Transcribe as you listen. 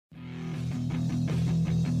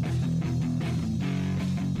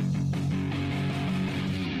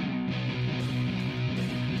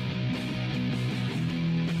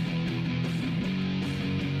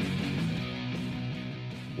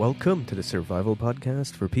Welcome to the Survival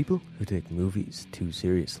Podcast for people who take movies too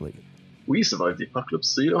seriously. We survived the apocalypse,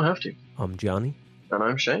 so you don't have to. I'm Johnny. And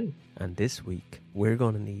I'm Shane. And this week, we're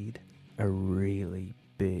going to need a really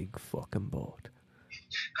big fucking boat.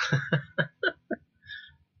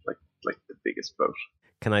 like the biggest boat.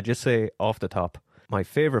 Can I just say off the top, my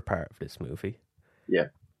favourite part of this movie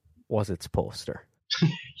was its poster.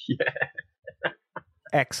 Yeah.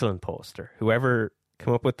 Excellent poster. Whoever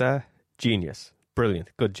came up with that, genius. Brilliant.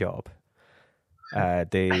 Good job.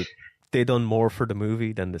 They done more for the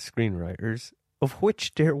movie than the screenwriters, of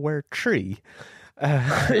which there were 3.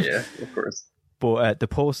 Yeah, of course. But the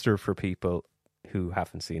poster, for people who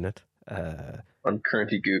haven't seen it... I'm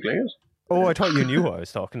currently Googling it. Oh, I thought you knew what I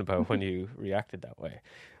was talking about when you reacted that way.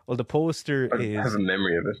 Well, the poster I have a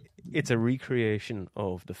memory of it. It's a recreation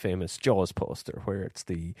of the famous Jaws poster, where it's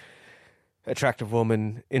the attractive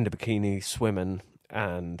woman in the bikini swimming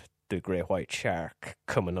and the great white shark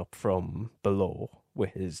coming up from below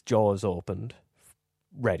with his jaws opened,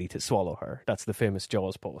 ready to swallow her. That's the famous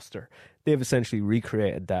Jaws poster. They've essentially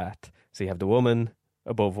recreated that. So you have the woman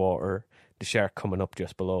above water, the shark coming up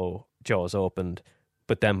just below, jaws opened,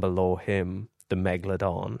 but then below him, the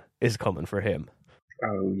megalodon is coming for him.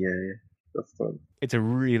 Oh, yeah. That's fun. It's a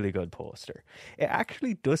really good poster. It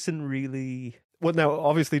actually doesn't really... Well, now,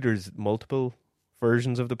 obviously, there's multiple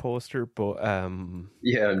versions of the poster, but...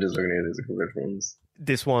 Yeah, I'm just looking at it as a couple of ones.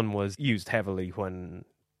 This one was used heavily when,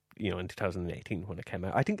 in 2018 when it came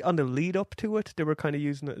out. I think on the lead up to it, they were kind of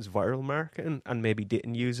using it as viral marketing and maybe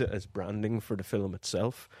didn't use it as branding for the film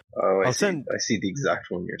itself. Oh, I see the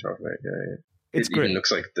exact one you're talking about. Yeah. It's it great. Even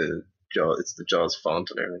looks like it's the Jaws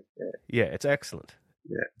font and everything. Yeah, it's excellent.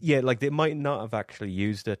 Yeah, like they might not have actually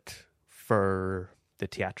used it for the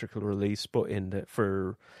theatrical release, but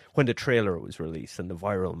for when the trailer was released and the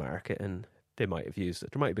viral marketing, they might have used it.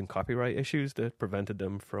 There might have been copyright issues that prevented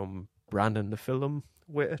them from branding the film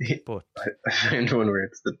with it. But I found one where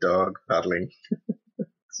it's the dog paddling.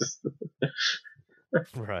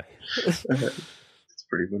 Right. It's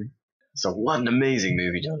pretty funny. So what an amazing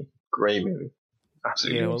movie, Johnny. Great movie.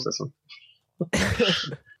 Absolutely loves this one.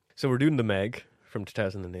 So we're doing The Meg from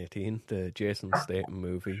 2018, the Jason Statham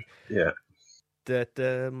movie. Yeah. That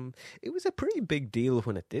it was a pretty big deal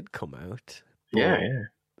when it did come out. Yeah.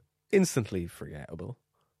 Instantly forgettable,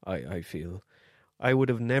 I feel. I would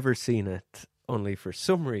have never seen it, only for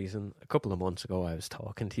some reason, a couple of months ago I was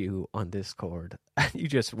talking to you on Discord and you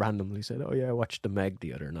just randomly said, oh yeah, I watched The Meg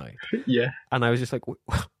the other night. Yeah. And I was just like,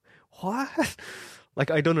 what? Like,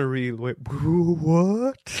 I done a real,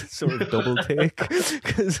 what? Sort of double take.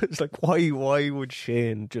 Because it's like, why would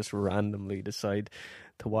Shane just randomly decide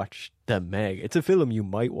to watch The Meg? It's a film you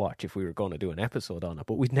might watch if we were going to do an episode on it,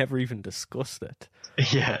 but we'd never even discussed it.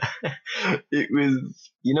 Yeah. It was,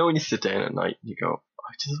 when you sit down at night and you go,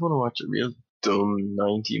 I just want to watch a real dumb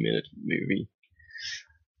 90-minute movie.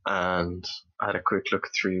 And I had a quick look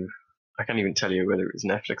through, I can't even tell you whether it was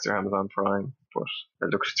Netflix or Amazon Prime, but I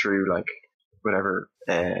looked through like whatever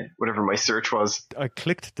my search was. I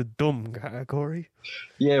clicked the dumb category.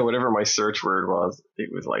 Yeah, whatever my search word was,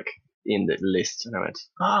 it was like in the list, and I went,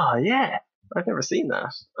 yeah, I've never seen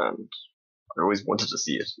that, and I always wanted to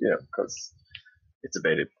see it, because it's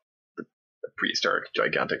about a prehistoric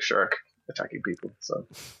gigantic shark attacking people. So,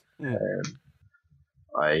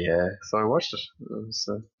 I watched it.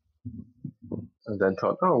 And then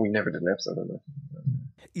thought, we never did an episode on that.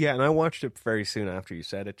 Yeah, and I watched it very soon after you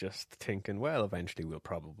said it, just thinking, well, eventually we'll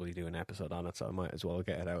probably do an episode on it, so I might as well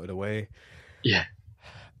get it out of the way. Yeah.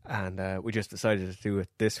 And we just decided to do it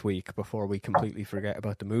this week before we completely forget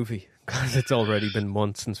about the movie, because it's already been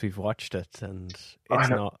months since we've watched it, and it's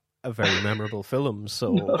not a very memorable film,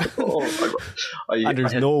 so... And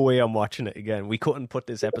there's no way I'm watching it again. We couldn't put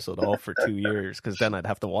this episode off for 2 years, because then I'd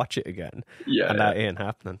have to watch it again. Yeah. And that ain't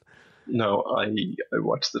happening. No, I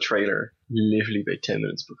watched the trailer literally about 10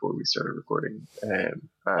 minutes before we started recording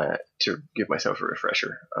to give myself a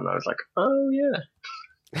refresher, and I was like, oh yeah.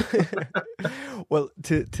 Well,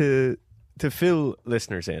 to fill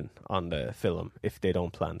listeners in on the film if they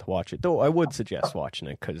don't plan to watch it, though I would suggest watching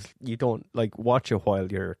it, because you don't watch it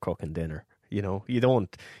while you're cooking dinner. You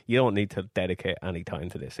don't need to dedicate any time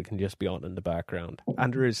to this. It can just be on in the background,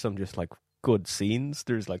 and there is some just like good scenes.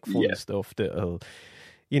 There's like fun stuff that'll,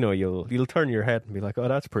 you'll turn your head and be like, oh,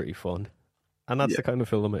 that's pretty fun, and that's the kind of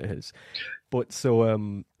film it is. But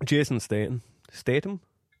so Jason Statham,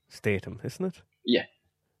 isn't it? Yeah.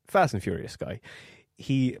 Fast and Furious guy.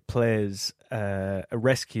 He plays a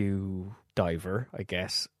rescue diver, I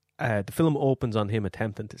guess. The film opens on him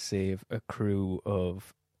attempting to save a crew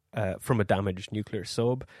of from a damaged nuclear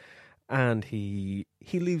sub, and he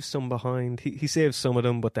leaves some behind. He saves some of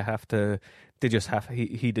them, but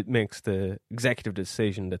he makes the executive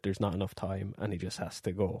decision that there's not enough time, and he just has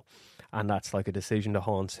to go. And that's like a decision that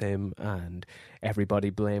haunts him, and everybody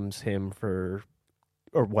blames him for,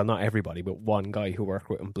 or well, not everybody, but one guy who worked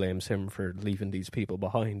with him blames him for leaving these people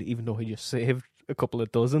behind, even though he just saved a couple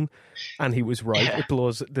of dozen. And he was right. It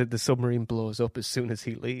blows, the submarine blows up as soon as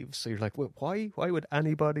he leaves. So you're like, well, why would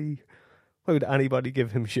anybody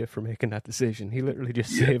give him shit for making that decision? He literally just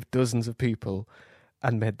saved dozens of people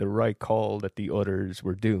and made the right call that the others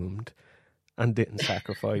were doomed and didn't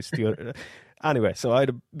sacrifice the other. Anyway, so I had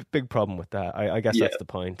a big problem with that. I guess that's the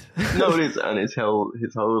point. No, it is, and his whole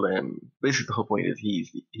basically the whole point is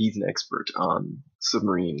he's an expert on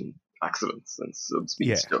submarine accidents and subs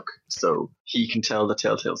being stuck. So he can tell the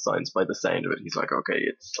telltale signs by the sound of it. He's like, okay,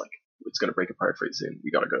 it's going to break apart pretty soon. We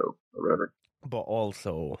got to go or whatever. But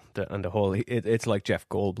also, it's like Jeff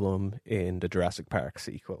Goldblum in the Jurassic Park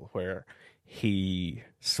sequel, where he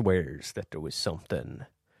swears that there was something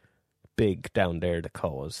big down there that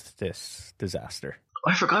caused this disaster.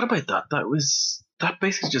 I forgot about that. That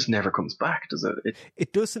basically just never comes back, does it?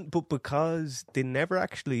 It doesn't, but because they never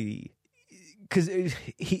actually... Because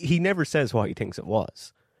he never says what he thinks it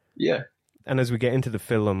was. Yeah. And as we get into the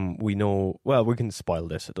film, we know... Well, we can spoil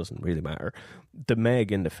this. It doesn't really matter. The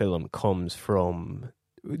Meg in the film comes from...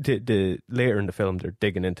 Later in the film, they're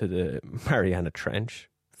digging into the Mariana Trench.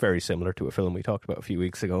 Very similar to a film we talked about a few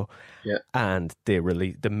weeks ago. Yeah. And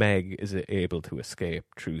the Meg is able to escape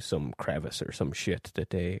through some crevice or some shit that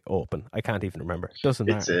they open. I can't even remember. It doesn't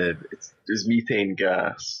matter. There's methane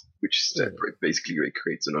gas, which basically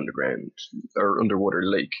creates an underground or underwater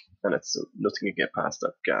lake, and it's nothing can get past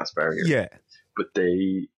that gas barrier. Yeah. But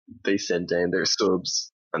they send down their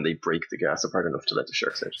subs and they break the gas apart enough to let the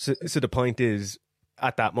sharks out. So the point is,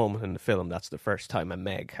 at that moment in the film, that's the first time a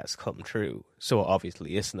Meg has come true. So it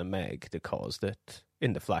obviously isn't a Meg that caused it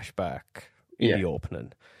in the flashback, in the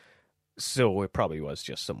opening. So it probably was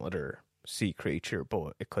just some other sea creature,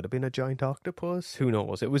 but it could have been a giant octopus. Who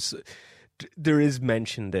knows? There is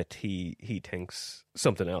mention that he thinks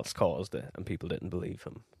something else caused it, and people didn't believe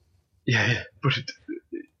him. Yeah, but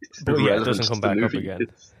it doesn't come back up again.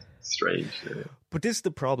 It's strange. Yeah. But this is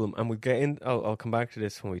the problem, and we'll get in. I'll come back to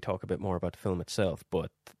this when we talk a bit more about the film itself.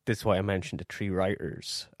 But this is why I mentioned the three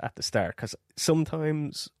writers at the start, because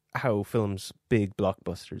sometimes how films, big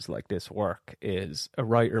blockbusters like this work is a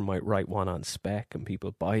writer might write one on spec and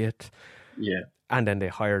people buy it. Yeah. And then they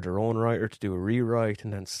hire their own writer to do a rewrite,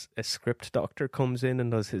 and then a script doctor comes in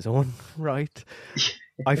and does his own write.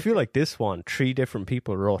 I feel like this one, 3 different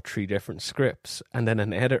people wrote 3 different scripts, and then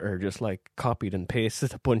an editor just like copied and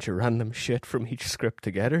pasted a bunch of random shit from each script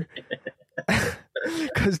together.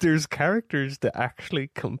 Because there's characters that actually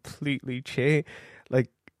completely change. Like,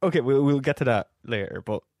 okay, we'll get to that later,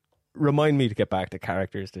 but remind me to get back to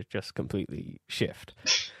characters that just completely shift.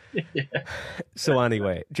 Yeah. So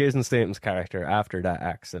anyway, Jason Statham's character, after that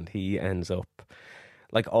accident, he ends up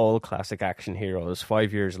like all classic action heroes.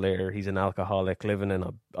 5 years later, he's an alcoholic living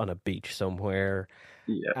on a beach somewhere.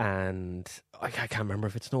 Yeah. And I can't remember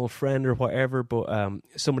if it's an old friend or whatever, but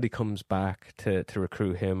somebody comes back to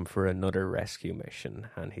recruit him for another rescue mission,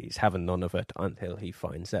 and he's having none of it until he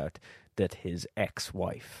finds out that his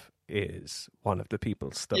ex-wife is one of the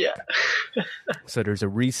people stuck. Yeah. So there's a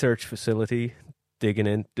research facility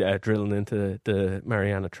drilling into the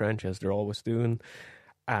Mariana Trench, as they're always doing,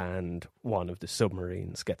 and one of the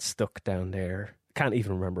submarines gets stuck down there. Can't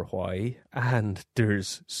even remember why. And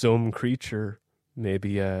there's some creature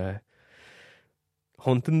maybe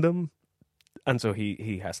hunting them, and so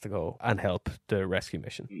he has to go and help the rescue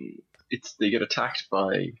mission. They get attacked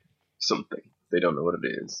by something. They don't know what it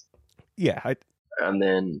is. Yeah, and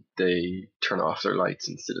then they turn off their lights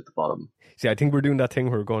and sit at the bottom. See, I think we're doing that thing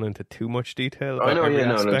where we're going into too much detail about every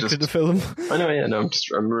aspect of the film. I know, yeah, no,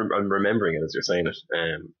 I'm remembering it as you're saying it.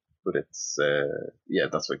 But it's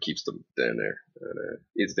that's what keeps them down there.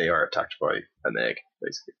 Is they are attacked by an egg,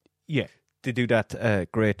 basically. Yeah, they do that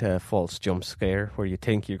great false jump scare where you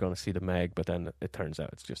think you're going to see the Meg, but then it turns out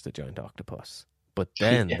it's just a giant octopus. But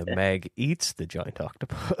then the Meg eats the giant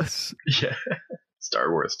octopus. Yeah,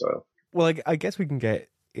 Star Wars style. Well, I guess we can get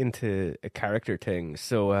into a character thing.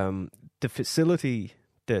 So the facility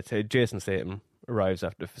that Jason Statham arrives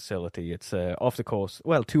at, the facility, it's off the coast,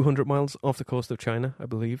 200 miles off the coast of China, I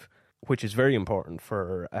believe, which is very important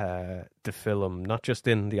for the film, not just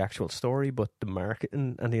in the actual story, but the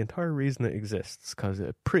marketing and the entire reason it exists, because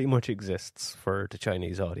it pretty much exists for the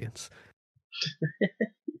Chinese audience.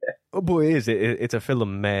 Oh boy, it's a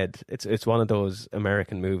film made. It's one of those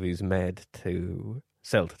American movies made to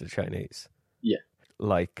sell to the Chinese. Yeah.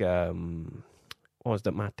 like what was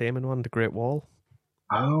that Matt Damon one, The Great Wall?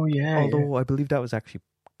 Oh yeah. Although I believe that was actually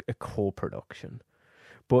a co-production.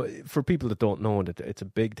 But for people that don't know, that it's a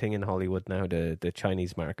big thing in Hollywood now. The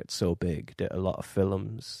Chinese market's so big that a lot of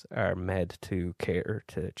films are made to cater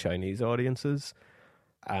to Chinese audiences,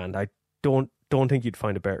 and I don't think you'd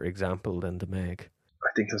find a better example than The Meg. I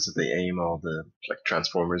think that's what they aim all the like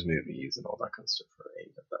Transformers movies and all that kind of stuff for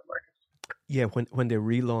aimed at that market. Yeah, when they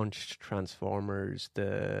relaunched Transformers,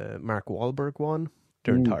 the Mark Wahlberg one,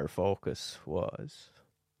 their entire focus was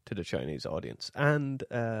to the Chinese audience, and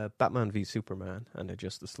Batman v Superman and the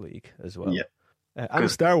Justice League as well. Yeah. And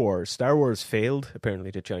Star Wars. Star Wars failed. Apparently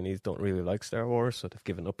the Chinese don't really like Star Wars, so they've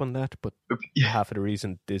given up on that. But half of the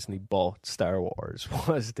reason Disney bought Star Wars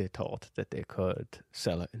was they thought that they could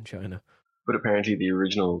sell it in China. But apparently the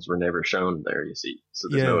originals were never shown there, you see. So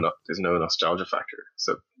there's no nostalgia factor.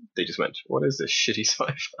 So they just went, what is this shitty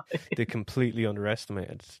sci-fi? They completely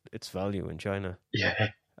underestimated its value in China. Yeah.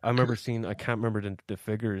 I remember seeing, I can't remember the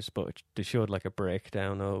figures, but they showed like a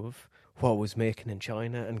breakdown of what was making in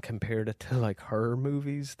China and compared it to like horror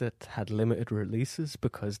movies that had limited releases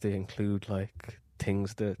because they include like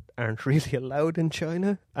things that aren't really allowed in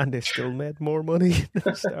China, and they still made more money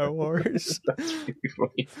than Star Wars. That's really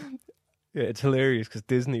funny. Yeah, it's hilarious because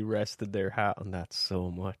Disney rested their hat on that so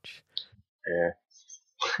much. Yeah.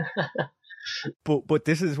 But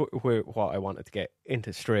this is what I wanted to get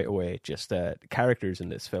into straight away, just characters in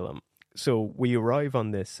this film. So we arrive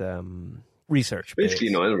on this research base. Basically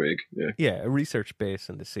an oil rig, yeah. Yeah, a research base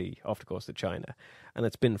in the sea off the coast of China. And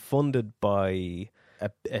it's been funded by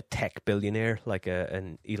a tech billionaire, like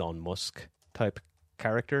an Elon Musk type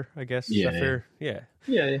character, I guess. Yeah. Is that fair? Yeah.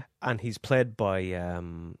 Yeah. And he's played by,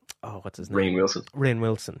 what's his name? Rainn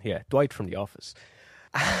Wilson, yeah. Dwight from The Office.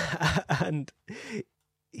 And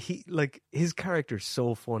his character's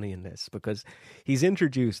so funny in this because he's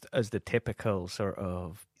introduced as the typical sort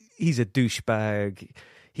of, he's a douchebag.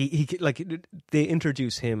 He like, they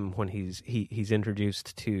introduce him when he's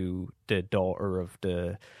introduced to the daughter of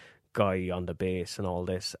the guy on the base and all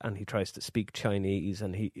this, and he tries to speak Chinese,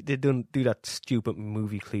 and they don't do that stupid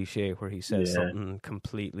movie cliche where he says something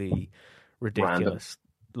completely ridiculous,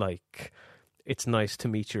 like it's nice to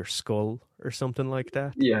meet your skull or something like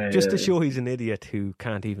that. Just to show he's an idiot who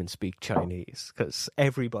can't even speak Chinese, because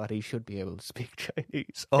everybody should be able to speak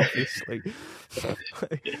Chinese, obviously.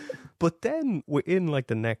 But then within like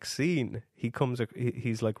the next scene,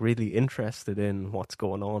 he's like really interested in what's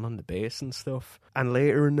going on the base and stuff. And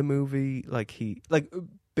later in the movie,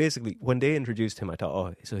 basically, when they introduced him, I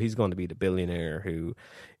thought, so he's going to be the billionaire who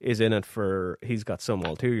is in it for, he's got some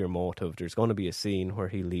ulterior motive. There's going to be a scene where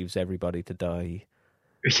he leaves everybody to die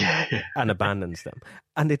and abandons them.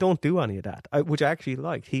 And they don't do any of that, which I actually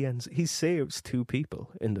liked. He saves 2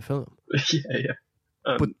 people in the film.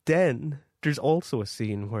 But then there's also a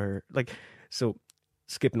scene where, so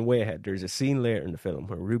skipping way ahead, there's a scene later in the film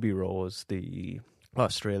where Ruby Rose, the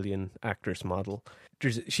Australian actress model,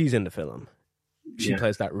 she's in the film. She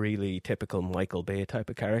plays that really typical Michael Bay type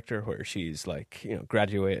of character where she's like,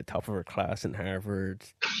 graduated top of her class in Harvard,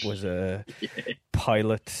 was a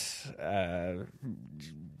pilot.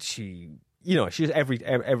 She's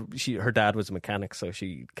her dad was a mechanic, so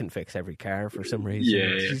she can fix every car for some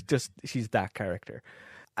reason. She's that character.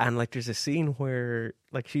 And like, there's a scene where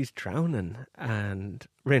like she's drowning and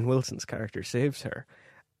Rainn Wilson's character saves her.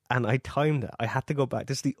 And I timed it. I had to go back.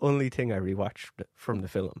 This is the only thing I rewatched from the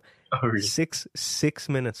film. Oh, really? 6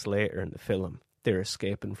 minutes later in the film, they're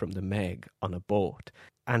escaping from the Meg on a boat.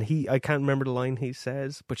 And I can't remember the line he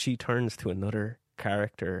says, but she turns to another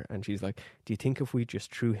character and she's like, do you think if we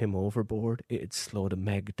just threw him overboard, it'd slow the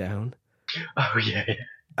Meg down? Oh, yeah.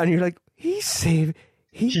 And you're like, he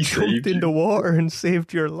jumped in the water and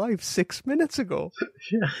saved your life 6 minutes ago.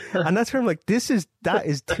 And that's where I'm like, that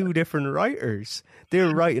is 2 different writers.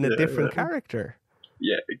 They're writing a different character.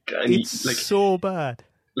 Yeah, and it's so bad.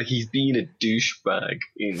 Like, he's being a douchebag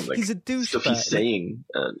in like he's a douchebag. Stuff he's saying,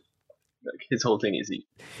 and like his whole thing is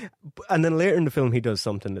and then later in the film he does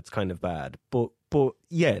something that's kind of bad. But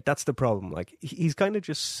yeah, that's the problem. Like, he's kind of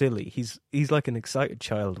just silly. He's like an excited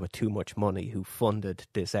child with too much money who funded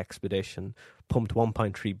this expedition, pumped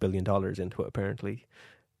 $1.3 billion into it apparently,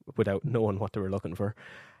 without knowing what they were looking for.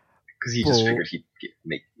 Because he just figured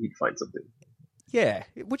he'd find something. Yeah,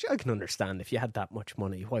 which I can understand. If you had that much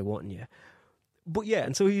money, why wouldn't you? But yeah,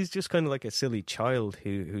 and so he's just kind of like a silly child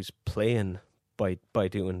who's playing by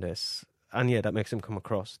doing this. And yeah, that makes him come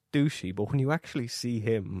across douchey. But when you actually see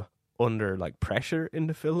him under like pressure in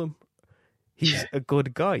the film, he's a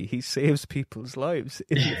good guy. He saves people's lives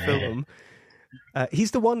in the film.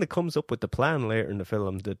 He's the one that comes up with the plan later in the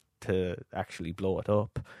film that to actually blow it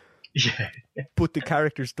up. Yeah. But the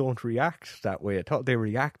characters don't react that way at all. They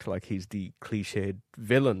react like he's the cliched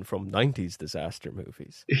villain from 90s disaster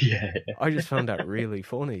movies. Yeah. I just found that really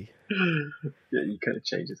funny. Yeah, you kind of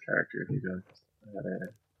change his character if you don't.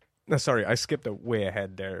 No, sorry, I skipped way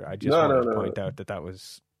ahead there. I just No, wanted no, to no. point out that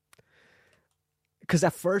was... Because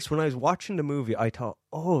at first, when I was watching the movie, I thought,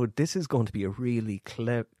 oh, this is going to be a really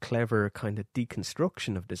clever kind of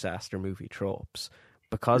deconstruction of disaster movie tropes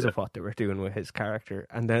because of what they were doing with his character.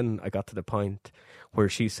 And then I got to the point where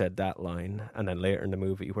she said that line, and then later in the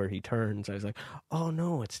movie where he turns, I was like, oh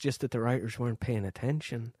no, it's just that the writers weren't paying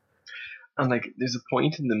attention. And like, there's a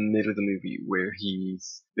point in the middle of the movie where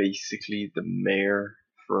he's basically the mayor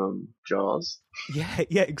from Jaws. Yeah,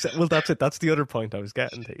 exactly. Well, that's it. That's the other point I was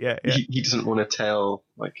getting to. Yeah. He doesn't want to tell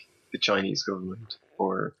like the Chinese government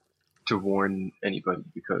or to warn anybody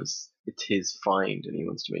because it's his find and he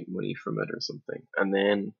wants to make money from it or something. And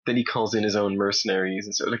then he calls in his own mercenaries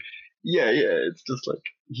and so like, yeah, it's just like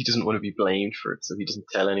he doesn't want to be blamed for it, so he doesn't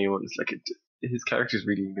tell anyone. It's like his character's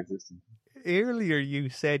really inconsistent. Earlier you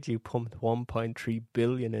said you pumped 1.3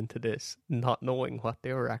 billion into this, not knowing what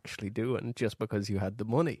they were actually doing just because you had the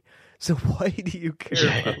money. So why do you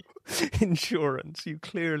care about insurance? You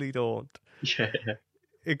clearly don't. Yeah.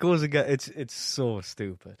 It goes again. It's so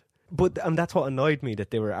stupid. But that's what annoyed me, that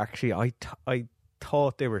they were actually, I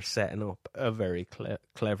thought they were setting up a very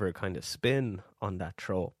clever kind of spin on that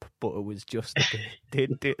trope, but it was just that they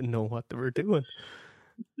didn't know what they were doing.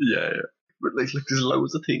 Yeah. But like there's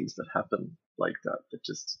loads of things that happen like that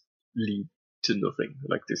just lead to nothing.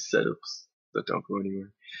 Like there's setups that don't go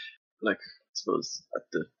anywhere. Like I suppose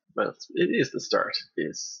it is the start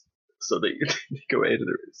is so they go out of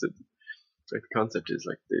there. So like the concept is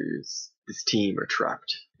like there's this team are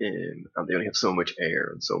trapped in and they only have so much air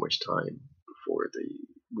and so much time before they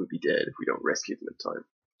will be dead if we don't rescue them in time.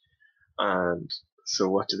 And so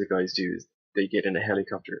what do the guys do is they get in a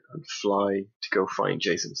helicopter and fly to go find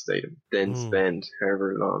Jason Statham, then spend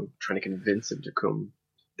however long trying to convince him to come,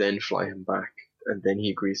 then fly him back, and then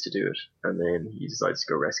he agrees to do it, and then he decides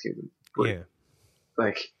to go rescue them. But,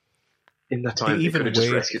 like, in that time, they could have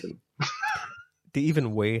just rescued them. They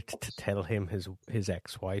even wait to tell him his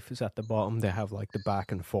ex-wife is at the bottom. They have like the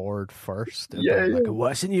back and forward first. Like, it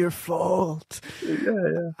wasn't your fault.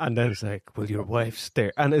 Yeah. And then it's like, well, your wife's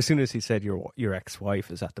there. And as soon as he said your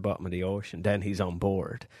ex-wife is at the bottom of the ocean, then he's on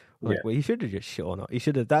board. Like, well, you should have just shown up. You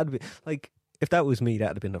should have, like, if that was me,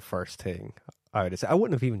 that'd have been the first thing I would have said. I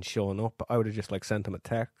wouldn't have even shown up. I would have just like sent him a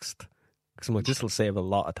text. Because I'm like, this will save a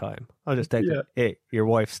lot of time. I'll just take it. Hey, your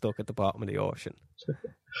wife's stuck at the bottom of the ocean.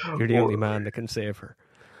 You're the only man that can save her.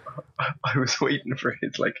 I was waiting for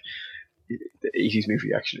his, like, the 80s movie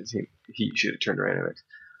reaction is him. He should have turned around and went,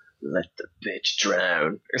 let the bitch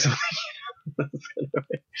drown, or something.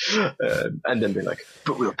 And then be like,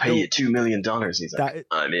 but we'll pay you $2 million. He's like,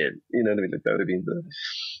 I'm in. You know what I mean? Like, that would have been the...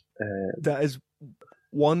 that is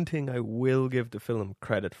one thing I will give the film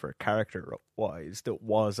credit for, character-wise, that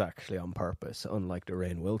was actually on purpose, unlike the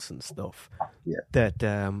Rainn Wilson stuff. Yeah. That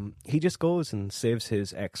he just goes and saves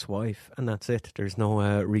his ex-wife, and that's it. There's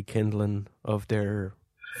no rekindling of their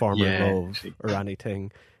former love or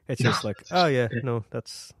anything. It's just like, oh yeah, no,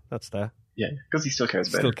 that's that. Yeah, because he still cares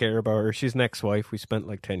about her. Still care about her. She's an ex-wife. We spent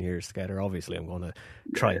like 10 years together. Obviously, I'm going to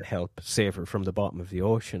try and help save her from the bottom of the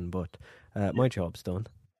ocean, but my job's done.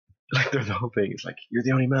 Like, the whole thing is like, you're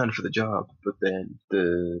the only man for the job, but then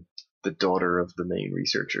the daughter of the main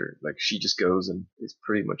researcher, like, she just goes and is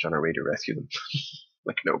pretty much on her way to rescue them.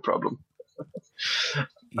 Like, no problem.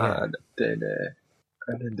 And then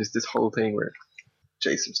there's this whole thing where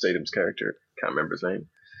Jason Statham's character, can't remember his name,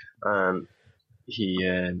 and he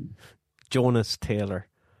Jonas Taylor.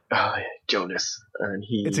 Oh yeah, Jonas, and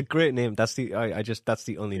he. It's a great name. That's the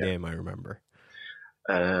only name I remember.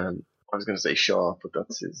 I was going to say Shaw, but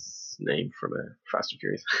that's his name from Fast and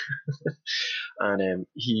Furious. And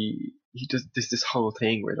he does this whole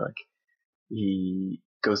thing where like he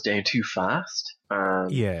goes down too fast,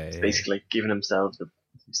 and it's basically like giving himself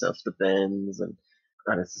the bends, and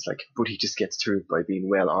it's just like, but he just gets through it by being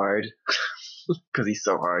well hard. Because he's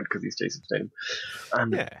so hard, because he's Jason Statham.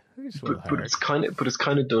 And but it's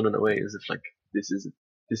kind of done in a way as if like this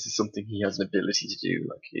is something he has an ability to do.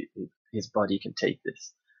 Like his body can take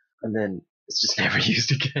this, and then it's just never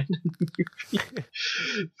used again.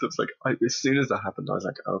 So it's like as soon as that happened, I was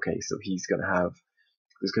like, okay, so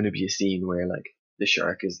there's gonna be a scene where like the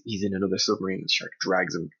shark he's in another submarine, and the shark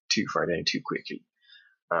drags him too far down too quickly,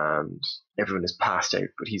 and everyone is passed out,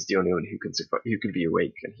 but he's the only one who can survive, who can be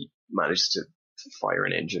awake, and he manages to fire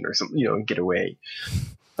an engine or something, and get away.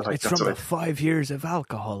 It's from the 5 years of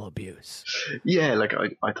alcohol abuse. Yeah, like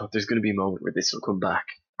I thought there's going to be a moment where this will come back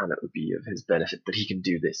and it would be of his benefit that he can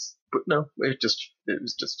do this. But no, it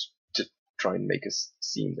was just to try and make us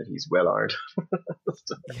seem that he's well-armed.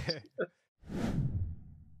 Yeah.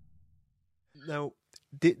 Now,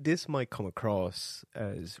 this might come across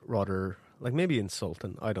as rather, like, maybe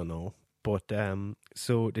insulting, I don't know. But,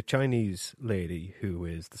 so the Chinese lady who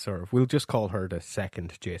is the sort of, we'll just call her the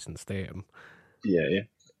second Jason Statham. Yeah.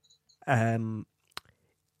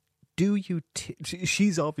 Do you,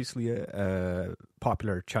 she's obviously a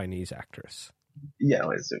popular Chinese actress. Yeah,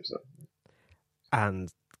 I assume so. And,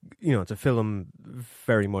 it's a film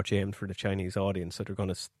very much aimed for the Chinese audience, so they're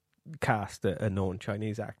going to cast a known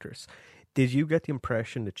Chinese actress. Did you get the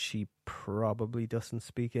impression that she probably doesn't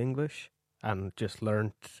speak English and just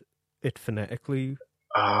learned it phonetically?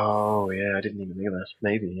 Oh, yeah, I didn't even think of that.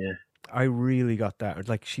 Maybe, yeah. I really got that.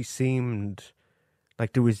 Like, she seemed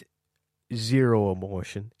like there was zero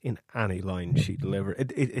emotion in any line she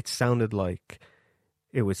delivered. It sounded like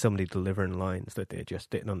it was somebody delivering lines that they just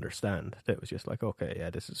didn't understand. That was just like, okay, yeah,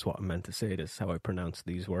 this is what I'm meant to say. This is how I pronounce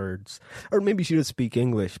these words. Or maybe she does speak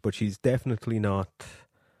English, but she's definitely not...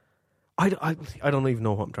 I don't even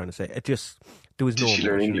know what I'm trying to say. It just... There was no... Did she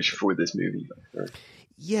learn English for this movie?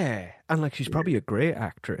 Yeah. And, like, she's probably a great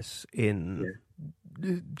actress in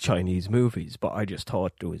Chinese movies, but I just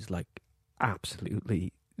thought there was, like,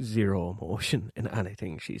 absolutely zero emotion in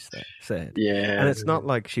anything she said. Yeah. And it's not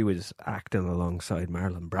like she was acting alongside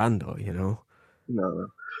Marlon Brando, No.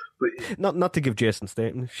 But, not to give Jason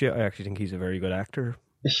Statham shit. I actually think he's a very good actor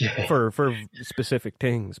for specific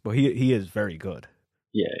things, but he is very good.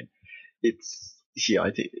 Yeah.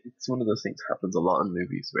 I think it's one of those things that happens a lot in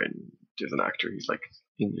movies when there's an actor who's like,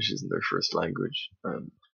 English isn't their first language.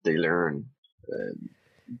 They learn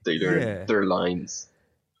their lines.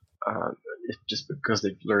 It just because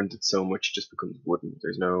they've learned it so much, it just becomes wooden.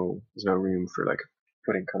 There's no room for like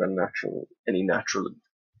putting kind of natural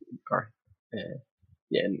or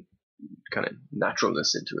kind of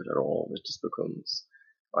naturalness into it at all. It just becomes,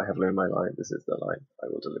 I have learned my line. This is the line. I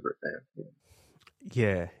will deliver it now.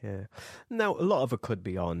 Yeah. Now, a lot of it could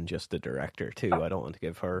be on just the director too. I don't want to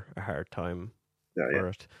give her a hard time for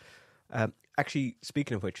it. Actually,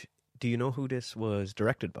 speaking of which, do you know who this was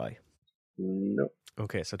directed by? No.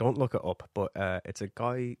 Okay, so don't look it up, but it's a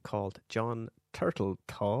guy called John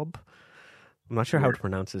Turteltaub. I'm not sure how to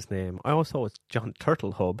pronounce his name. I always thought it was John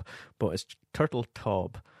Turtlehub, but it's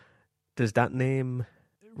Turteltaub. Does that name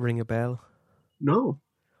ring a bell? No.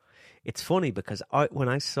 It's funny because I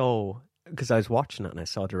was watching it and I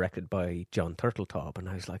saw directed by John Turteltaub, and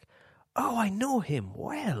I was like, oh, I know him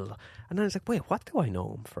well. And I was like, wait, what do I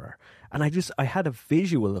know him for? And I had a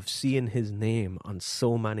visual of seeing his name on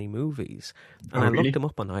so many movies. And I looked him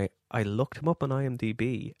up on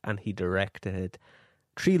IMDb, and he directed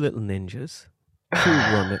Three Little Ninjas,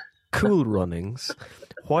 Cool Runnings,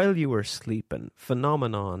 While You Were Sleeping,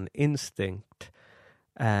 Phenomenon, Instinct,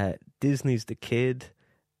 Disney's The Kid,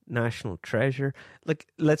 National Treasure,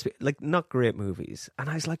 not great movies. And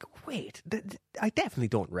I was like, wait, I definitely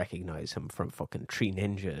don't recognize him from fucking Three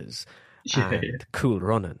Ninjas and Cool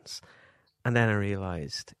Runnings. And then I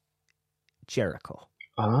realized Jericho.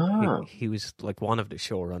 He was like one of the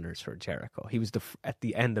showrunners for Jericho. He was at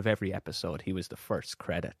the end of every episode, he was the first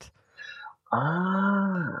credit.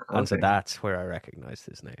 Okay. And so that's where I recognized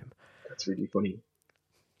his name. That's really funny.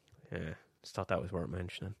 Yeah, just thought that was worth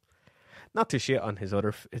mentioning. Not to shit on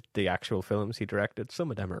the actual films he directed.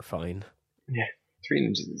 Some of them are fine. Yeah, Three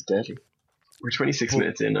Ninjas is deadly. We're 26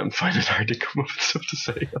 minutes in. I'm finding it hard to come up with stuff to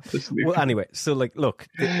say on this movie. Well, anyway, so look,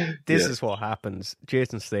 this is what happens.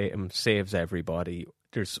 Jason Statham saves everybody.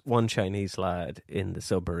 There's one Chinese lad in the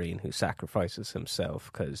submarine who sacrifices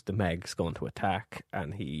himself because the Meg's going to attack,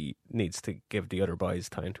 and he needs to give the other boys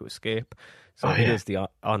time to escape. So he does the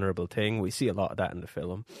honourable thing. We see a lot of that in the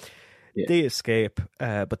film. Yeah. They escape,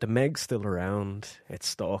 but the Meg's still around. It's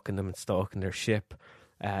stalking them and stalking their ship.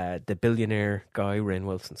 The billionaire guy, Rainn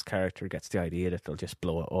Wilson's character, gets the idea that they'll just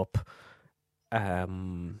blow it up.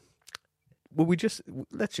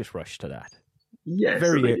 Let's just rush to that. Yeah,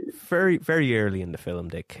 very, very early in the film,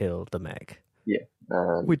 they kill the Meg. Yeah,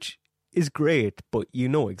 which is great, but you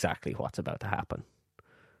know exactly what's about to happen.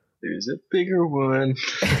 There's a bigger one.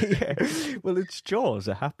 Yeah, well, it's Jaws.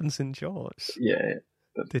 It happens in Jaws. Yeah.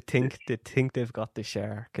 They think they've got the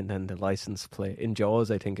shark, and then the license plate in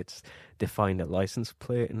Jaws. I think they find a license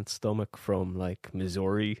plate in its stomach from like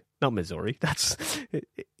Missouri, not Missouri. That's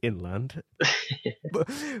inland.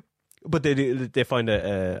 But they find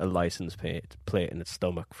a license plate in its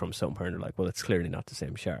stomach from somewhere, and they're like, well, it's clearly not the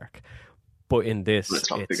same shark. But in this, But it's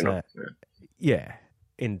not big it's enough. yeah.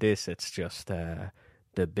 In this, it's just the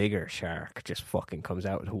bigger shark just fucking comes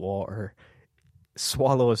out of the water,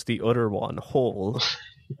 swallows the other one whole,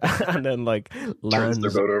 and then like Turns lands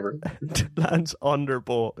their boat over. lands on their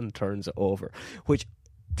boat and turns it over. Which,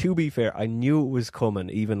 to be fair, I knew it was coming.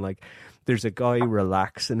 Even like, there's a guy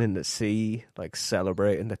relaxing in the sea, like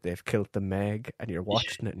celebrating that they've killed the Meg, and you're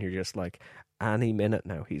watching it, and you're just like, any minute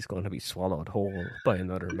now he's going to be swallowed whole by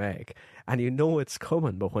another Meg, and you know it's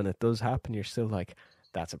coming. But when it does happen, you're still like,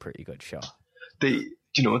 that's a pretty good shot. Do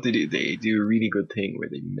you know what they do? They do a really good thing where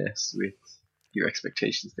they mess with your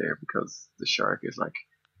expectations there, because the shark is like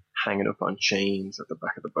hanging up on chains at the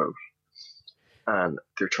back of the boat, and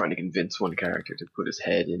they're trying to convince one character to put his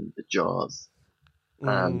head in the jaws.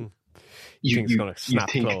 And you think it's going to snap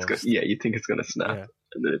closed. you think it's going to snap,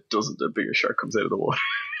 and then it doesn't. A bigger shark comes out of the water.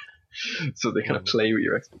 So they kind of play with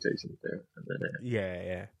your expectations there, and then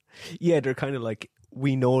yeah. They're kind of like,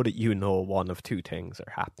 we know that you know one of two things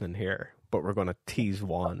are happening here, but we're going to tease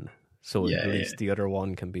one, so at least the other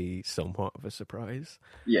one can be somewhat of a surprise.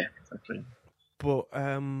 Yeah, exactly. But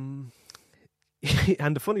and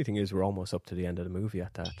the funny thing is, we're almost up to the end of the movie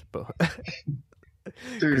at that, but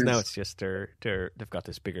because now it's just they've got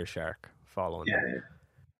this bigger shark following. Yeah,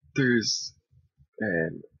 there's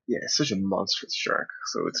it's such a monstrous shark,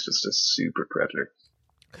 so it's just a super predator.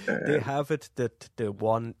 They have it that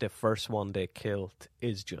the first one they killed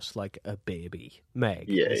is just like a baby Meg,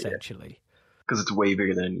 essentially. Because it's way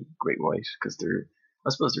bigger than great white. Because I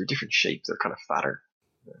suppose they're different shapes. They're kind of fatter.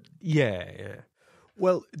 Yeah.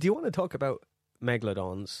 Well, do you want to talk about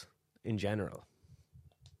megalodons in general?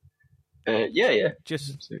 Yeah.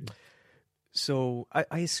 Just absolutely. So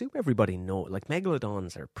I assume everybody like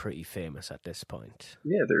megalodons are pretty famous at this point.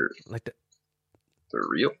 Yeah, they're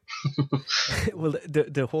real. Well,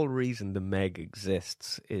 the whole reason the Meg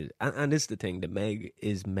exists is, and is the thing, the Meg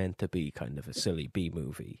is meant to be kind of a silly B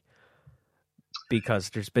movie, because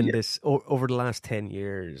there's been this over the last 10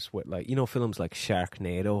 years with, like, you know, films like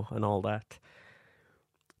Sharknado and all that.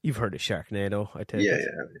 You've heard of Sharknado, I take it.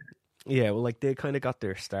 Yeah, well, like, they kind of got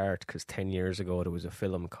their start because 10 years ago there was a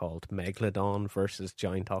film called Megalodon versus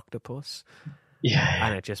Giant Octopus. Yeah.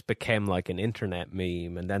 And it just became like an internet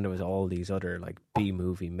meme, and then there was all these other like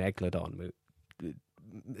B-movie Megalodon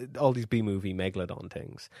all these B-movie Megalodon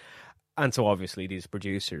things. And so obviously these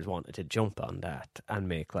producers wanted to jump on that and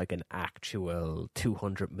make like an actual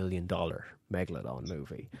 $200 million Megalodon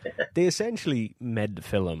movie. They essentially made the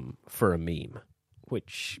film for a meme,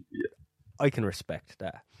 which I can respect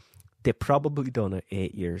that. They probably done it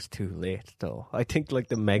 8 years too late, though. I think like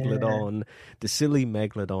the silly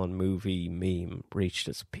Megalodon movie meme reached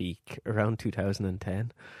its peak around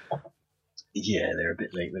 2010. Yeah, they're a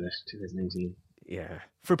bit late with it, 2018. Yeah.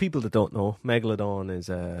 For people that don't know, Megalodon is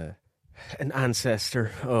an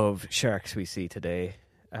ancestor of sharks we see today.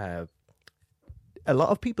 A lot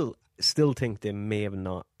of people still think they may have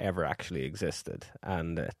not ever actually existed,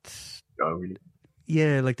 and that... Oh, really?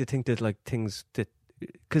 Yeah, like they think that like things that...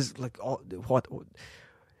 Because like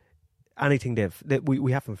anything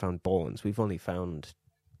we haven't found bones. We've only found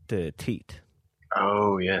the teeth.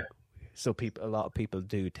 Oh yeah. So a lot of people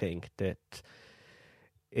do think that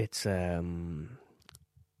it's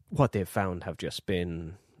what they've found have just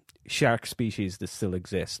been shark species that still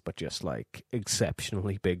exist, but just like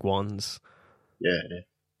exceptionally big ones. Yeah.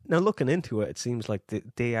 Now, looking into it, it seems like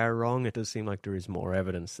they are wrong. It does seem like there is more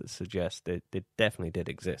evidence that suggests that they definitely did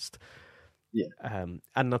exist. Yeah.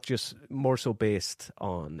 And not just more so based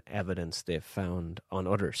on evidence they've found on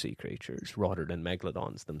other sea creatures rather than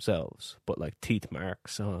megalodons themselves, but like teeth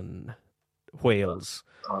marks on whales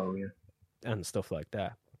and stuff like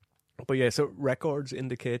that. But yeah, so records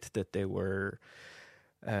indicate that they were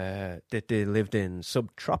that they lived in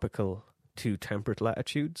subtropical to temperate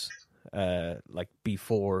latitudes, like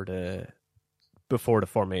before the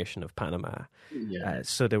formation of Panama. Yeah.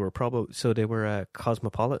 So they were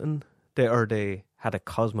cosmopolitan. They had a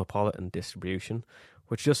cosmopolitan distribution,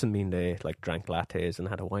 which doesn't mean they like drank lattes and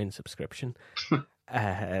had a wine subscription,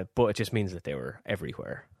 but it just means that they were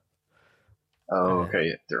everywhere. Oh,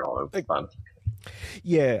 okay. They're all over the planet.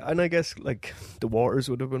 Yeah, and I guess like the waters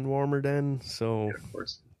would have been warmer then, so of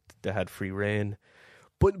course they had free reign.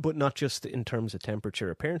 But not just in terms of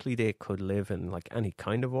temperature. Apparently, they could live in like any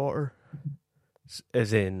kind of water,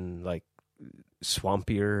 as in like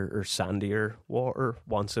swampier or sandier water.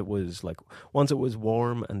 Once it was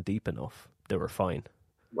warm and deep enough, they were fine.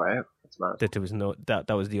 Wow, that's mad. That there was that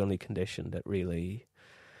was the only condition that really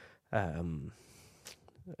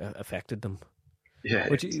affected them. Yeah,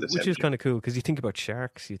 which is kind of cool, because you think about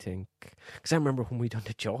sharks, because I remember when we done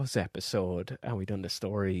the Jaws episode and we done the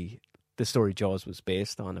story the story Jaws was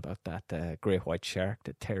based on, about that great white shark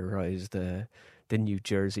that terrorized the New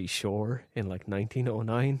Jersey shore in like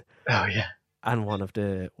 1909. Oh yeah. And one of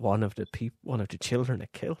the children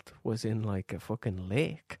it killed was in like a fucking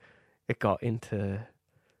lake. It got into.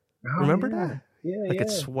 Oh, Remember yeah. that? Yeah, Like yeah. it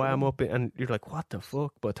swam up, and you're like, "What the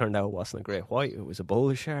fuck?" But it turned out it wasn't a great white; it was a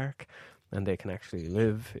bull shark, and they can actually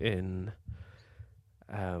live in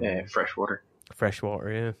Freshwater.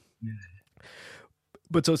 freshwater. Yeah.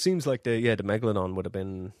 But so it seems like the megalodon would have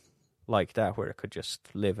been like that, where it could just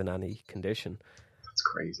live in any condition. That's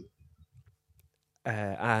crazy.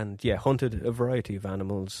 And yeah, hunted a variety of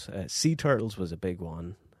animals. Sea turtles was a big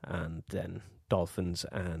one, and then dolphins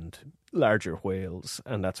and larger whales,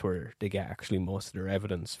 and that's where they get actually most of their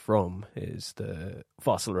evidence from, is the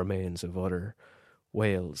fossil remains of other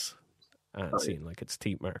whales and seeing like its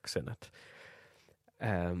teeth marks in it.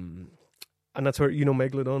 And that's where,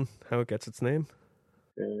 Megalodon, how it gets its name.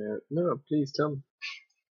 No, please tell me.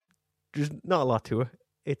 There's not a lot to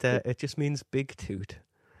it. It just means big tooth.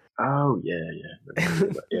 Oh yeah.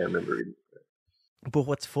 I remember reading that. But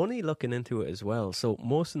what's funny looking into it as well, so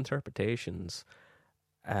most interpretations,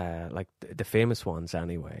 like the famous ones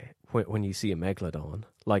anyway, when you see a megalodon,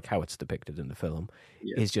 like how it's depicted in the film,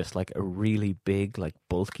 is just like a really big, like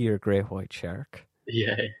bulkier great white shark.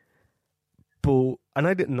 Yeah. And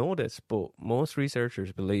I didn't know this, but most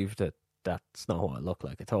researchers believe that that's not what it looked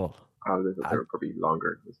like at all. Oh, they were probably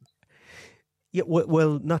longer. Yeah,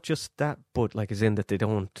 well, not just that, but like as in that they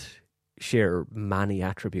don't share many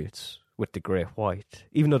attributes with the great white,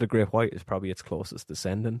 even though the great white is probably its closest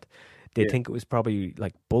descendant. They think it was probably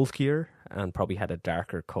like bulkier and probably had a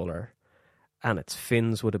darker color, and its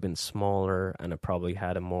fins would have been smaller, and it probably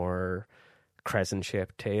had a more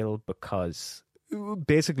crescent-shaped tail, because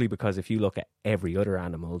if you look at every other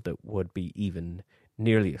animal that would be even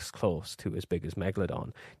nearly as close to as big as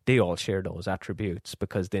Megalodon, they all share those attributes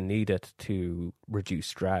because they need it to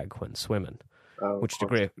reduce drag when swimming, which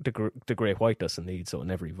the great white doesn't need, so it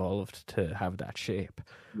never evolved to have that shape.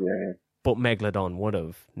 Yeah. But Megalodon would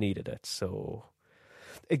have needed it. So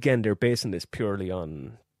again, they're basing this purely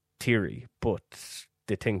on theory, but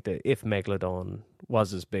they think that if Megalodon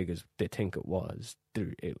was as big as they think it was,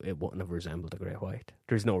 it wouldn't have resembled a great white.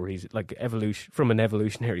 There's no reason, like from an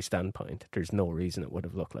evolutionary standpoint, there's no reason it would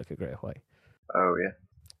have looked like a great white. Oh yeah.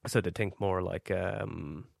 So they think more like, I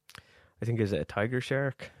think, is it a tiger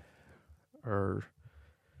shark or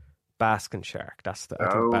basking shark? I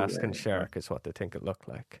think basking shark is what they think it looked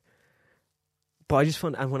like. But I just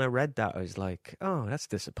found, and when I read that, I was like, oh, that's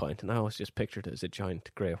disappointing. I always just pictured it as a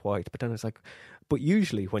giant great white. But then I was like, but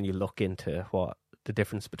usually when you look into what the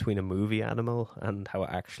difference between a movie animal and how it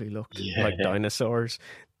actually looked, like dinosaurs,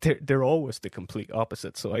 they're always the complete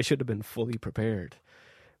opposite. So I should have been fully prepared.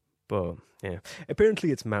 But yeah,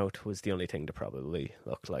 apparently its mouth was the only thing that probably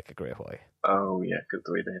looked like a great white. Oh yeah, because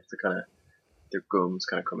the way they have to their gums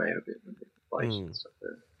kind of come out a bit when they fight and stuff.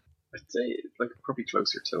 I'd say it's like probably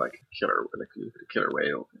closer to like a killer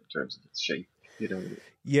whale in terms of its shape, Yeah.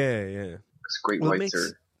 Because great whites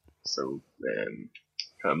are so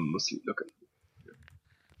kind of muscly looking.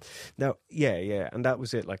 Now, yeah, and that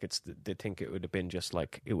was it. Like, they think it would have been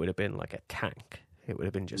like a tank. It would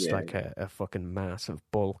have been just like a fucking massive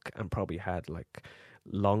bulk, and probably had like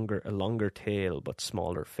a longer tail but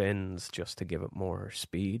smaller fins just to give it more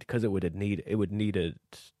speed, because it would needed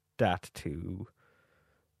that to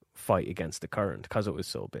fight against the current, because it was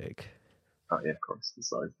so big. Oh yeah, of course, the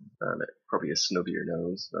size, and probably a snubbier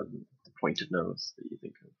nose rather than the pointed nose that you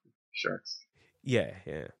think of sharks. Yeah.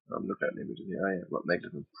 I'm looking at an image of what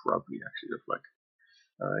Megalodon probably actually look like.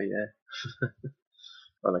 Yeah.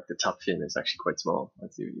 Or like the top fin is actually quite small. I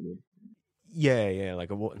see what you mean. Yeah,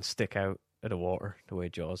 like it wouldn't stick out of the water the way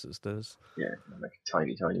Jaws does. Yeah, like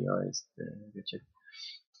tiny eyes. Yeah, I get you.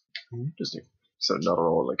 Interesting. So not at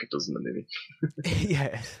all like it does in the movie.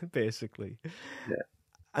 Yeah, basically. Yeah.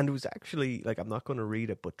 And it was actually, like, I'm not going to read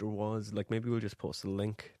it, but there was, like, maybe we'll just post a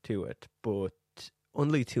link to it. But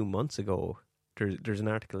only 2 months ago, there's an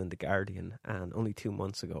article in The Guardian, and only 2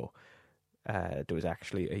 months ago, there was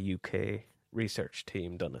actually a UK research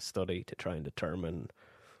team done a study to try and determine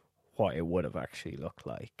what it would have actually looked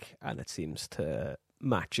like, and it seems to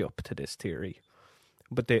match up to this theory.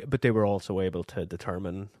 But they were also able to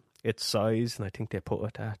determine its size, and I think they put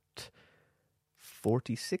it at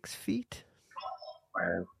 46 feet.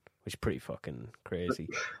 Wow. Which is pretty fucking crazy.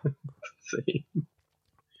 See.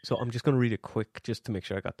 So I'm just going to read it quick just to make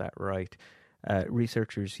sure I got that right.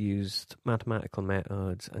 Researchers used mathematical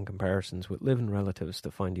methods and comparisons with living relatives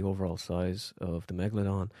to find the overall size of the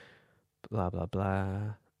megalodon. Blah, blah,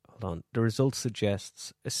 blah. Hold on. The result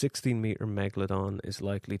suggests a 16-meter megalodon is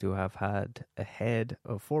likely to have had a head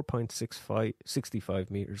of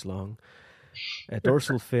 4.65 meters long, a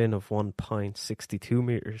dorsal fin of 1.62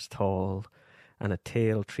 meters tall, and a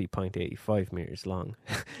tail 3.85 meters long.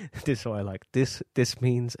 This is what I like. This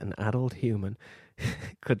means an adult human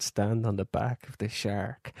could stand on the back of the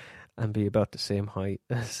shark and be about the same height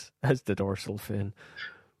as the dorsal fin.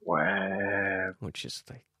 Wow. Which is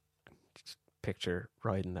like, just picture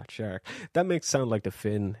riding that shark. That makes it sound like the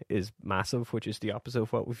fin is massive, which is the opposite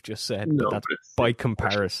of what we've just said. No, but that's by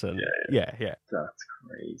comparison. Yeah. That's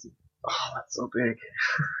crazy. Oh, that's so big.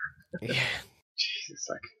 Yeah. Jesus,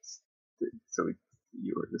 like, so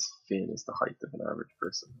this fin is the height of an average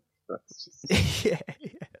person. That's just yeah.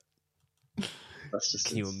 That's just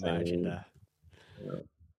Can you insane. imagine that? Yeah.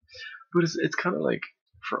 But it's kind of like,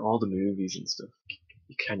 for all the movies and stuff,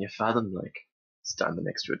 can you fathom like standing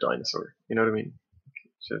next to a dinosaur? You know what I mean?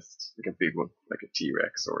 Just like a big one, like a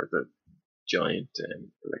T-Rex or the giant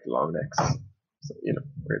like long necks. So, you know,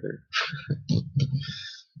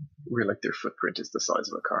 where like their footprint is the size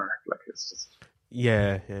of a car. Like it's just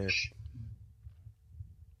Yeah.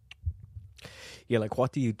 Like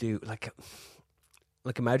what do you do? Like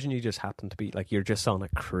imagine you just happen to be like, you're just on a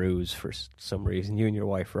cruise for some reason. You and your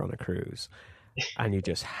wife are on a cruise, and you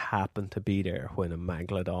just happen to be there when a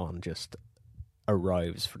megalodon just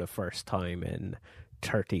arrives for the first time in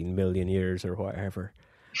 13 million years or whatever.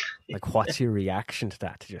 Like, what's your reaction to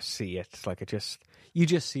that? To just see it? It's like you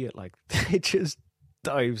just see it, like it just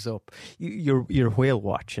dives up. You're whale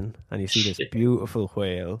watching, and you see this beautiful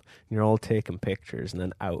whale, and you're all taking pictures, and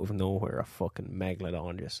then out of nowhere, a fucking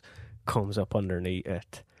megalodon just comes up underneath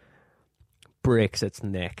it, breaks its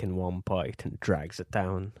neck in one bite, and drags it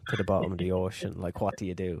down to the bottom of the ocean. Like, what do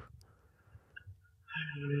you do?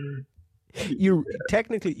 You're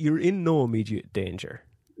in no immediate danger.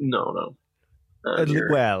 No.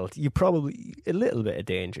 Well, you probably a little bit of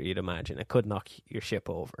danger. You'd imagine it could knock your ship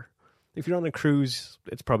over. If you're on a cruise,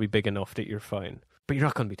 it's probably big enough that you're fine. But you're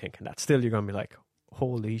not going to be thinking that. Still, you're going to be like,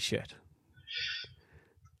 "Holy shit!"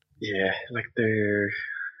 Yeah, like they're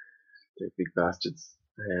big bastards.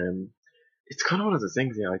 It's kind of one of those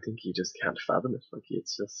things. Yeah, I think you just can't fathom it. Like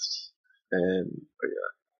it's just,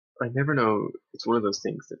 I never know. It's one of those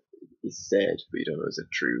things that is said, but you don't know is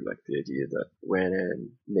it true. Like the idea that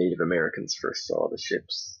when Native Americans first saw the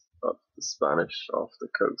ships of the Spanish off the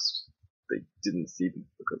coast, they didn't see them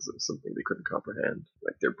because it was something they couldn't comprehend.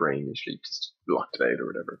 Like their brain usually just blocked it out or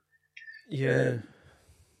whatever. Yeah.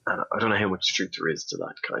 And I don't know how much truth there is to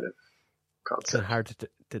that kind of concept. It's hard to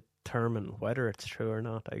determine whether it's true or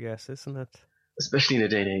not, I guess, isn't it? Especially in a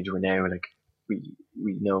day and age where now, like, we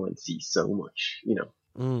know and see so much, you know.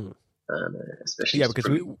 Mm. And especially because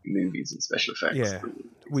movies and special effects. Yeah,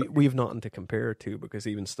 we've nothing to compare it to, because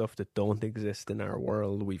even stuff that don't exist in our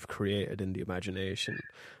world, we've created in the imagination.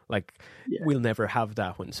 Like, we'll never have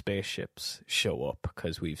that when spaceships show up,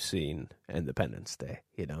 because we've seen Independence Day,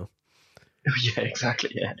 you know? Yeah, exactly,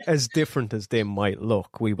 yeah. As different as they might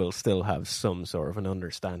look, we will still have some sort of an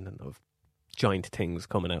understanding of giant things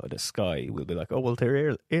coming out of the sky. We'll be like, oh, well,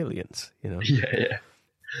 they're aliens, you know? Yeah.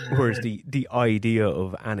 Whereas the idea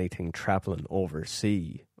of anything traveling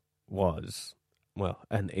overseas was, well,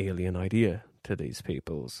 an alien idea to these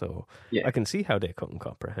people. So I can see how they couldn't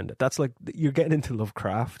comprehend it. That's like, you're getting into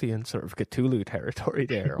Lovecraftian sort of Cthulhu territory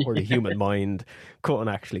there, where the human mind couldn't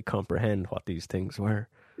actually comprehend what these things were.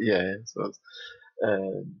 Yeah, I suppose.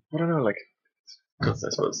 I don't know, like, because I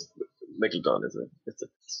suppose Megalodon it's a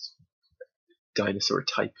dinosaur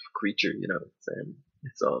type creature, you know.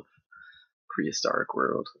 It's of prehistoric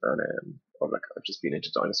world, and I've just been into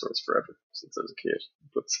dinosaurs forever since I was a kid,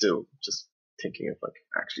 but still just thinking of like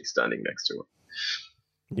actually standing next to one,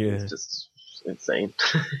 it's just insane.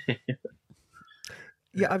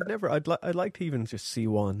 Yeah, I'd like to even just see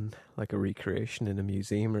one, like a recreation in a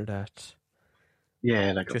museum or that.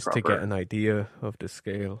 Yeah, like just to get an idea of the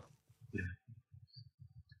scale. Yeah.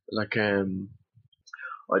 Like I'd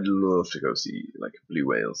love to go see like blue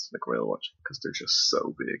whales, like whale watching, because they're just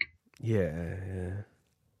so big. Yeah.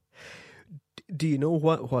 Do you know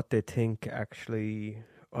what they think actually,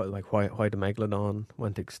 like why the megalodon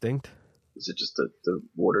went extinct? Is it just that the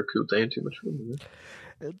water cooled down too much for them?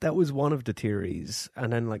 That was one of the theories,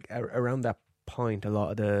 and then like around that point, a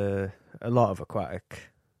lot of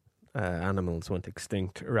aquatic animals went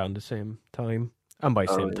extinct around the same time. And by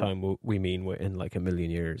same time, we mean within like 1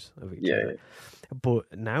 million years of each other.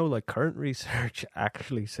 But now, like, current research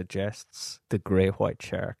actually suggests the great white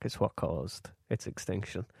shark is what caused its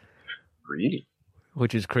extinction. Really?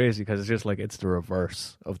 Which is crazy, because it's just like, it's the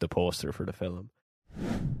reverse of the poster for the film.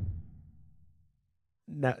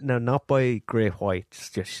 Now, not by great whites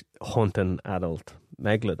just hunting adult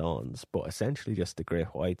megalodons, but essentially just the great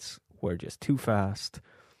whites were just too fast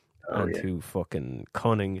Oh and yeah, too fucking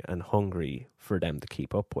cunning and hungry for them to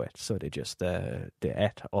keep up with. So they just they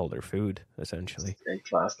ate all their food essentially. they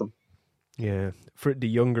classed them. Yeah, for the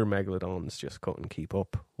younger megalodons just couldn't keep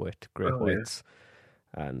up with great Oh, yeah. whites,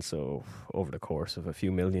 and so over the course of a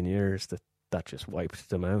few million years, that just wiped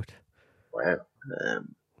them out. Wow.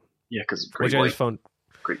 Yeah, because Which I just found,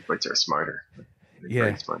 great whites are smarter. They're yeah,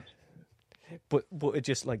 very smart. but it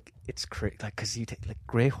just like it's crazy, like because you take like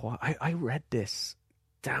great white. I read this.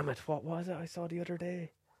 Damn it! What was it I saw the other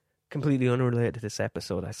day? Completely unrelated to this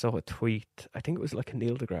episode. I saw a tweet. I think it was like a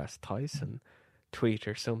Neil deGrasse Tyson tweet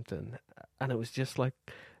or something, and it was just like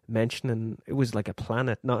mentioning it was like a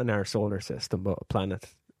planet, not in our solar system, but a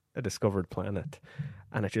planet, a discovered planet,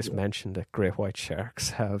 and it just mentioned that great white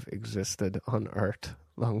sharks have existed on Earth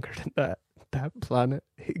longer than that planet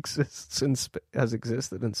exists has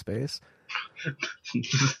existed in space.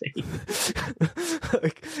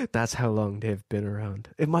 Like, that's how long they've been around.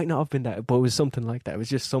 It might not have been that, but it was something like that. It was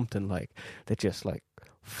just something like that, just like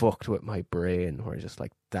fucked with my brain, where it's just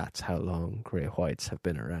like that's how long great whites have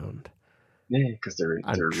been around. Yeah, because they're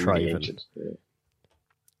really thriving. ancient. Yeah.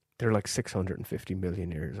 They're like 650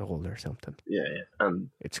 million years old or something. Yeah,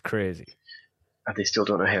 It's crazy. And they still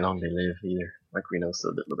don't know how long they live either. Like, we know so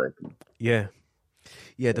little about them. Yeah,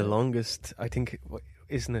 the longest, I think,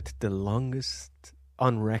 isn't it the longest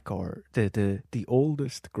on record? The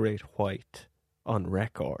oldest great white on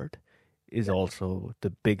record is also the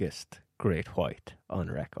biggest great white on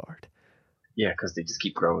record. Yeah, because they just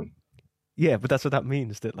keep growing. Yeah, but that's what that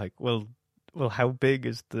means. That like, well, how big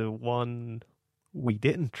is the one we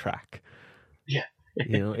didn't track? Yeah.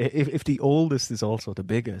 You know, if the oldest is also the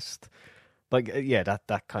biggest, like, yeah,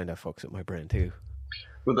 that kind of fucks with my brain too.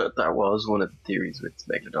 Well, that was one of the theories with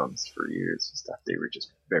megalodons for years, was that they were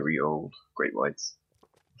just very old great whites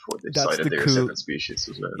before they decided they were separate species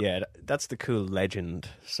as well. Yeah, that's the cool legend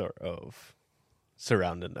sort of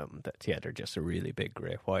surrounding them. That yeah, they're just a really big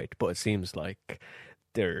great white, but it seems like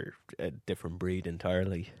they're a different breed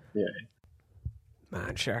entirely. Yeah.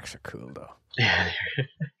 Man, sharks are cool though. Yeah.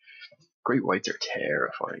 Great whites are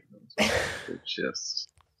terrifying. They're just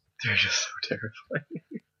so terrifying.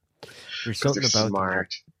 There's something about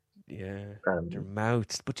smart. Them. Yeah, their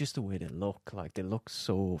mouths, but just the way they look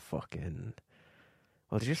so fucking.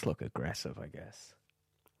 Well, they just look aggressive, I guess.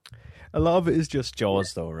 A lot of it is just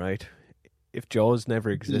Jaws, though, right? If Jaws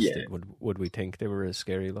never existed, would we think they were as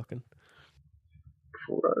scary looking?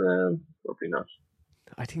 Probably not.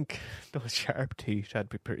 I think those sharp teeth, I'd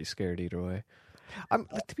be pretty scared either way.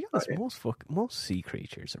 Like, to be honest, most sea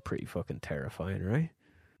creatures are pretty fucking terrifying, right?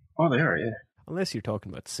 Oh, they are, yeah. Unless you're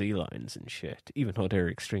talking about sea lions and shit, even though they're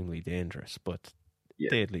extremely dangerous, but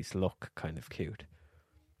they at least look kind of cute.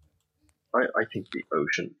 I think the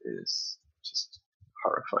ocean is just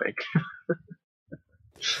horrifying.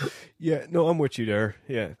 Yeah, no, I'm with you there.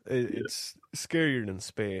 Yeah, it's scarier than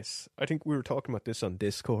space. I think we were talking about this on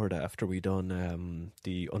Discord after we done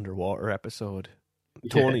the underwater episode.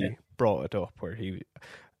 Tony brought it up where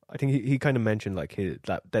I think he kind of mentioned like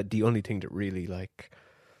that the only thing that really like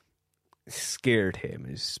scared him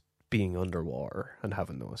is being underwater and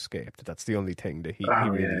having no escape. That's the only thing that he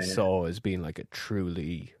really saw as being like a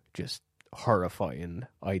truly just horrifying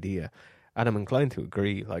idea. And I'm inclined to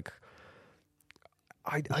agree. Like,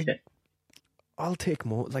 I'll take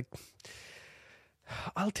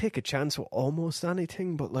I'll take a chance with almost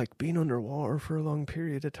anything, but like being underwater for a long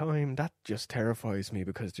period of time, that just terrifies me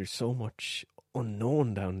because there's so much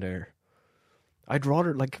unknown down there. I'd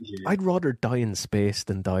rather die in space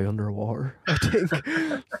than die underwater, I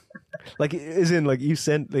think. Like, as in, like, you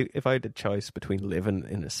said, like, if I had a choice between living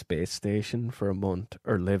in a space station for a month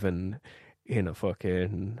or living in a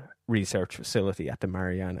fucking research facility at the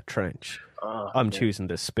Mariana Trench, I'm choosing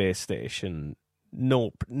the space station.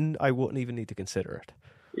 Nope, I wouldn't even need to consider it.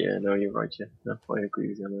 Yeah, no, you're right, yeah. No, I agree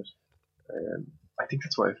with you on that. I think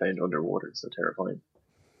that's why I find underwater so terrifying.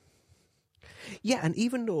 Yeah, and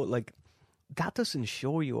even though, like, that doesn't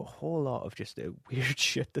show you a whole lot of just the weird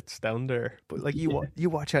shit that's down there. But, like, you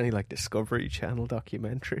watch any, like, Discovery Channel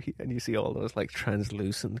documentary and you see all those, like,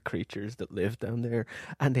 translucent creatures that live down there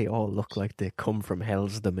and they all look like they come from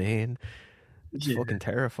Hell's Domain. It's fucking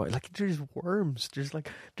terrifying. Like, there's worms.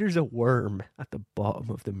 There's a worm at the bottom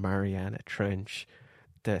of the Mariana Trench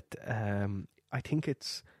that I think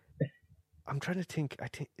it's... I'm trying to think...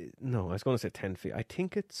 No, I was going to say 10 feet. I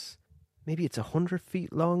think maybe it's 100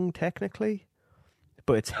 feet long, technically.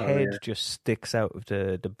 But its head just sticks out of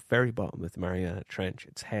the very bottom of the Mariana Trench.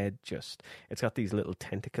 Its head it's got these little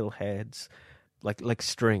tentacle heads. like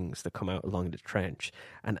strings that come out along the trench,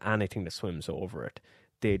 and anything that swims over it,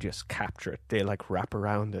 they just capture it. They like wrap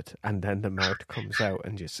around it, and then the mouth comes out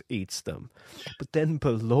and just eats them. But then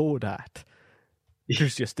below that,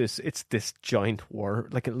 there's just it's this giant worm.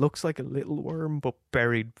 Like, it looks like a little worm, but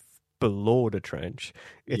buried below the trench.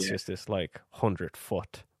 It's just this like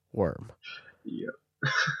 100-foot worm. Yeah.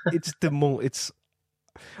 It's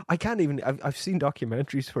I can't even. I've seen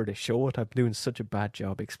documentaries where they show it. I'm doing such a bad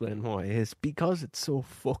job explaining what it is because it's so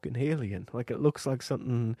fucking alien. Like, it looks like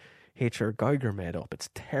something H.R. Geiger made up. It's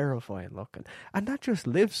terrifying looking, and that just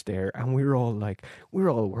lives there. And we're all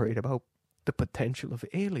worried about the potential of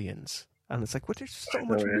aliens. And it's like, well, there's so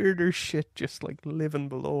much weirder shit just like living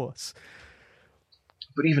below us.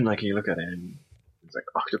 But even like you look at it's like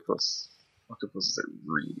octopus. Octopuses are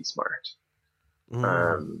really smart,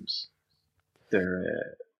 and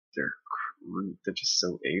they're just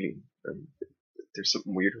so alien, and there's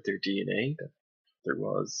something weird with their DNA. That there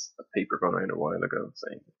was a paper going around a while ago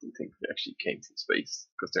saying that they think they actually came from space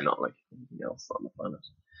because they're not like anything else on the planet,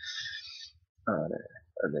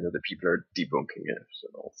 and then other people are debunking it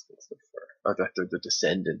and all sorts of stuff. Or that they're the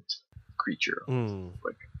descendant creature of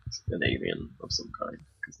like an alien of some kind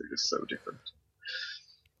because they're just so different.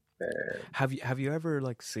 Have you ever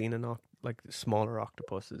like seen like smaller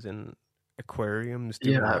octopuses in aquariums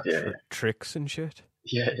doing tricks and shit?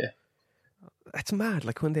 Yeah. It's mad.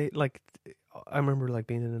 Like, when they like, I remember like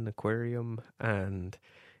being in an aquarium and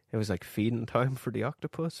it was like feeding time for the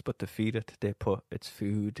octopus, but to feed it, they put its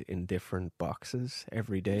food in different boxes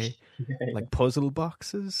every day, like puzzle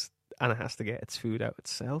boxes, and it has to get its food out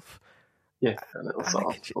itself. Yeah, and it'll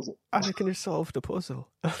solve the puzzle. And it can just solve the puzzle.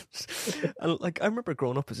 And like, I remember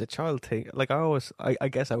growing up as a child, I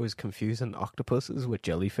guess I was confusing octopuses with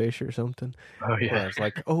jellyfish or something. Oh yeah. Where I was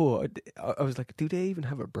like, I was like, do they even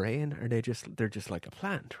have a brain? Or they're just like a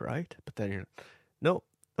plant, right? But then you're, no,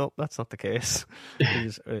 that's not the case. It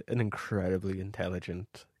is an incredibly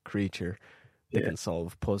intelligent creature that can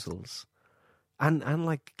solve puzzles, and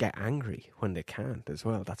like get angry when they can't as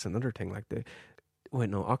well. That's another thing. Like wait,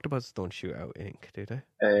 no, octopuses don't shoot out ink, do they?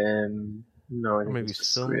 No, I think maybe it's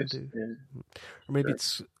just some squid. do. Yeah.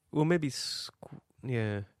 Or maybe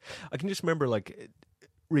yeah. I can just remember like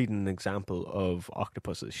reading an example of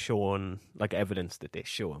octopuses showing like evidence that they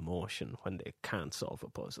show emotion when they can't solve a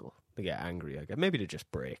puzzle. They get angry. I guess maybe they just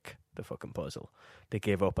break the fucking puzzle. They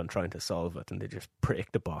gave up on trying to solve it and they just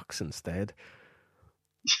break the box instead.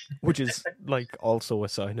 Which is like also a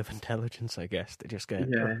sign of intelligence, I guess. They just get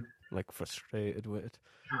like frustrated with it.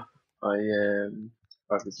 I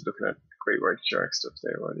was looking at great white shark stuff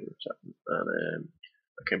there while you were chatting, and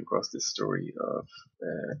I came across this story of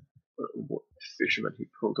a fisherman who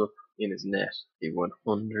pulled up in his net a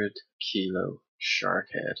 100-kilo shark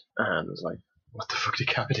head and was like, "What the fuck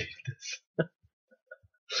decapitated this?"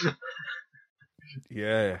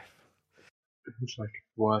 Yeah. It's like,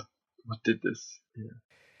 what did this? Yeah.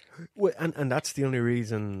 Well, and that's the only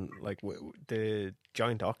reason, like, the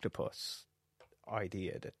giant octopus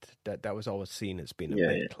idea that was always seen as being a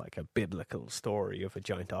bit like a biblical story of a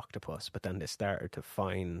giant octopus, but then they started to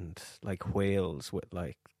find like whales with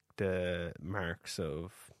like the marks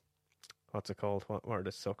of, what's it called? What are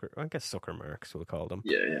the sucker? I guess sucker marks we'll call them.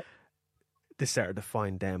 Yeah. They started to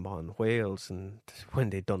find them on whales, and when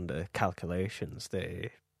they done the calculations,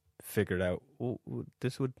 they figured out,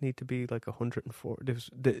 this would need to be like 104.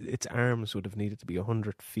 Its arms would have needed to be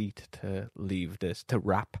 100 feet to leave this, to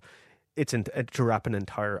wrap an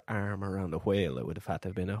entire arm around a whale. It would have had to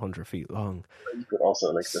have been 100 feet long. You could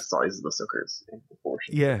also like the size of the suckers in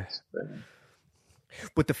proportion. Yeah.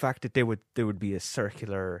 But the fact that there would be a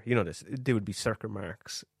circular, there would be circle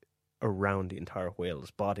marks around the entire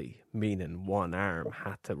whale's body, meaning one arm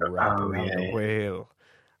had to wrap around the whale.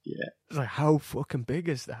 Yeah. It's like, how fucking big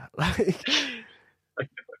is that? Like,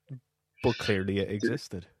 but clearly it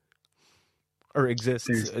existed. Or exists.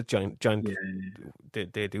 A giant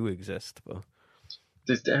they do exist, but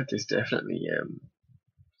there's definitely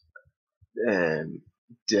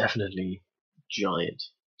definitely giant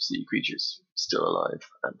sea creatures still alive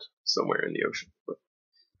and somewhere in the ocean. But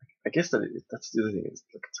I guess that's the other thing, is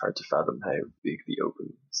like it's hard to fathom how big the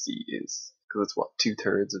open sea is, because it's what,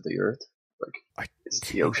 2/3 of the Earth. Like, it's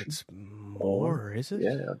the ocean. It's more, is it?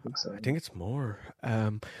 Yeah, I think so. I think it's more.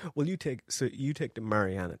 Well, you take the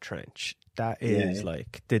Mariana Trench. That is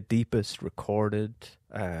like the deepest recorded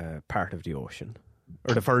part of the ocean,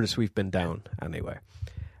 or the furthest we've been down, anyway.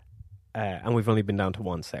 And we've only been down to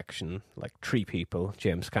one section. Like 3 people,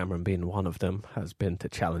 James Cameron being one of them, has been to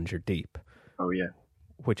Challenger Deep. Oh yeah,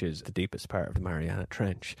 which is the deepest part of the Mariana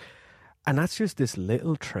Trench, and that's just this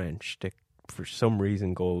little trench that, for some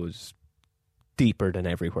reason, goes deeper than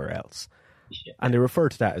everywhere else. Yeah. And they refer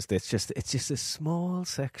to that as it's just a small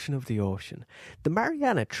section of the ocean. The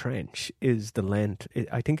Mariana Trench is the length.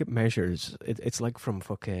 I think it measures. It's like from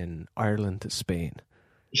fucking Ireland to Spain.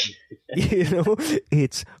 You know,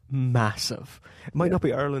 it's massive. It might not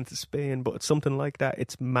be Ireland to Spain, but it's something like that.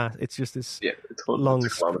 It's It's just this It's long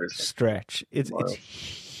kilometers. stretch. It's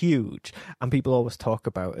huge, and people always talk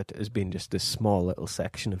about it as being just this small little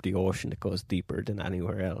section of the ocean that goes deeper than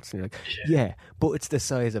anywhere else. And you're like, yeah, but it's the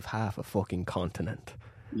size of half a fucking continent.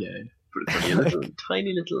 Yeah, but it's only a little,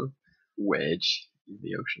 tiny little wedge in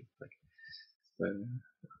the ocean.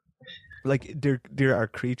 Like there are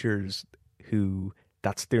creatures who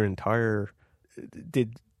that's their entire.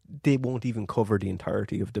 They won't even cover the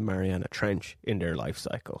entirety of the Mariana Trench in their life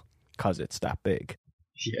cycle because it's that big.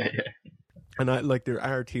 Yeah. And there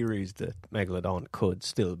are theories that Megalodon could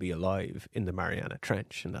still be alive in the Mariana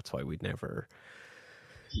Trench, and that's why we'd never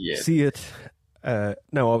see it.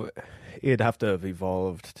 No, it'd have to have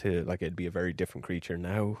evolved to it'd be a very different creature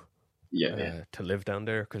now. To live down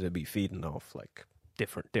there because it'd be feeding off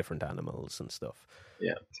different animals and stuff.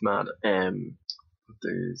 Yeah, it's mad.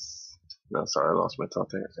 Sorry, I lost my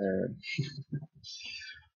thought there.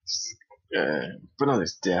 But no,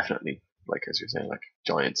 there's definitely, as you're saying,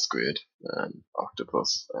 giant squid,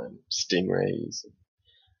 octopus, stingrays,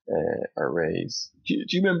 or rays. Do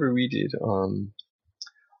you remember we did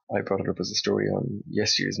I brought it up as a story on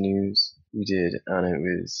yesterday's news. We did, and it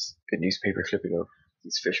was a newspaper clipping of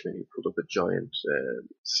these fishermen who pulled up a giant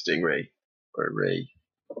stingray or ray.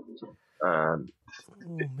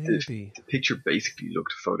 Maybe. The picture basically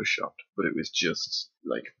looked photoshopped, but it was just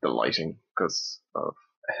the lighting because of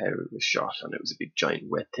how it was shot, and it was a big giant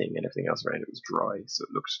wet thing, and everything else around it was dry, so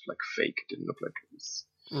it looked fake. It didn't look like it was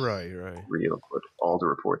real. But all the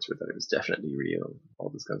reports were that it was definitely real. All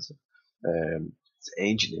this kind of stuff. It's an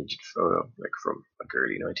ancient photo, from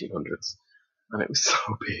early 1900s, and it was so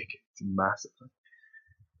big. It's massive.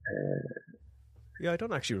 Yeah, I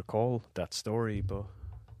don't actually recall that story, but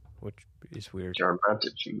which is weird.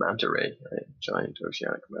 Manta ray, giant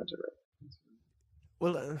oceanic manta ray.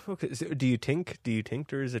 Well, okay. So do you think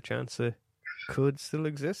there is a chance it could still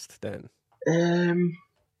exist then?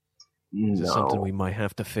 Is it something we might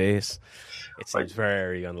have to face? It seems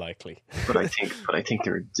very unlikely. but I think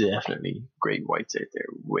there are definitely great whites out there,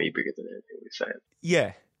 way bigger than anything we've found.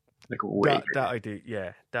 Yeah, way bigger. That I do.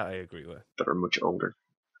 Yeah, that I agree with. That are much older.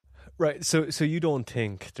 Right. So you don't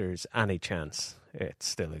think there's any chance it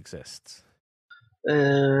still exists?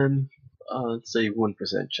 I'd say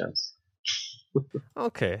 1% chance.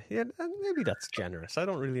 Okay, yeah, maybe that's generous. I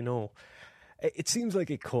don't really know. It seems like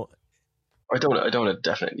it could. I don't want to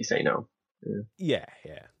definitely say no. Yeah.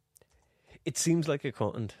 It seems like it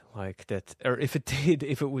couldn't, that, or if it did,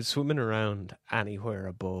 if it was swimming around anywhere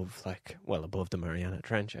above, above the Mariana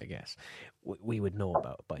Trench, I guess, we would know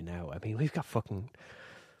about it by now. I mean, we've got fucking,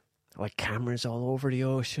 cameras all over the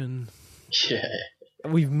ocean. Yeah.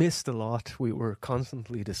 We've missed a lot. We were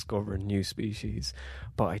constantly discovering new species,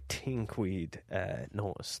 but I think we'd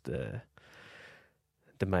notice the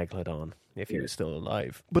Megalodon if he was still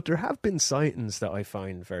alive. But there have been sightings that I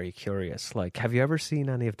find very curious. Have you ever seen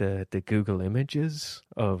any of the Google images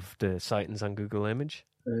of the sightings on Google Image?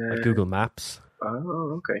 Google Maps?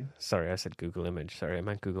 Oh, okay. Sorry, I said Google Image. Sorry, I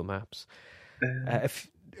meant Google Maps. A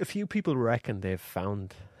few people reckon they've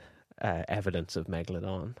found evidence of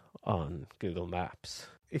Megalodon on Google Maps.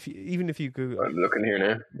 Even if you Google... I'm looking here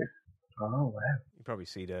now. Oh, wow. You probably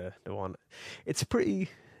see the one. It's pretty...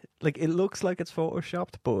 it looks like it's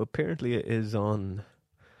photoshopped, but apparently it is on...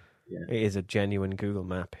 Yeah. It is a genuine Google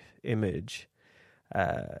Map image.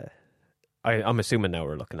 I'm assuming now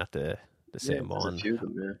we're looking at the same one. A few of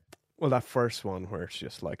them, yeah. Well, that first one where it's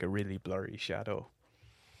just a really blurry shadow.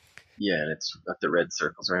 Yeah, and it's got the red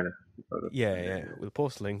circles around it. Yeah. We'll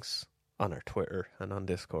post links on our Twitter and on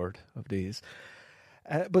Discord of these.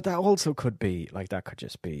 But that also could be, that could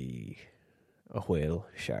just be a whale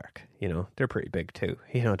shark. They're pretty big too.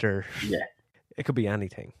 They're... Yeah. It could be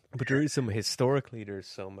anything. But there is historically, there's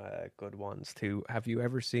some good ones too. Have you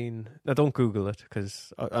ever seen... Now, don't Google it,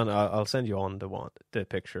 because I'll send you on the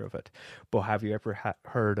picture of it. But have you ever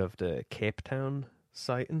heard of the Cape Town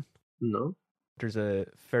sighting? No. There's a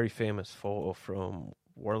very famous photo from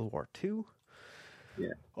World War II.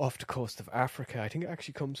 Yeah. Off the coast of Africa. I think it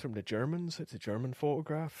actually comes from the Germans. It's a German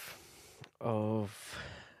photograph of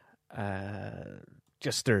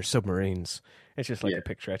just their submarines. It's just a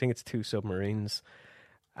picture. I think it's 2 submarines,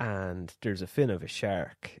 and there's a fin of a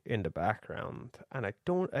shark in the background. And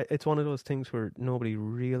it's one of those things where nobody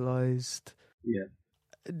realized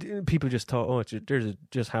People just thought, oh,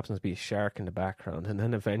 just happens to be a shark in the background, and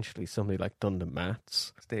then eventually somebody like done the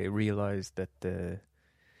maths. They realized that the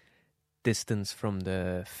distance from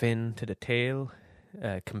the fin to the tail,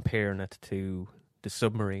 comparing it to the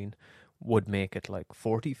submarine, would make it like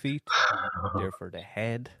 40 feet. Therefore, the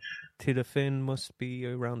head to the fin must be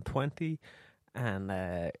around 20, and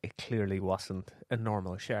it clearly wasn't a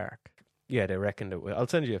normal shark. Yeah, they reckoned it. I'll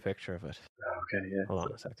send you a picture of it. Okay, yeah. Hold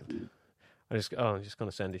on a second. I'm just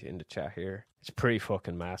going to send it in the chat here. It's pretty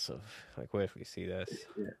fucking massive. Like, wait till you see this.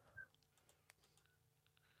 Yeah.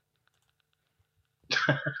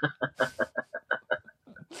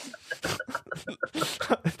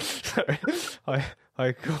 Sorry,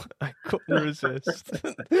 I couldn't resist.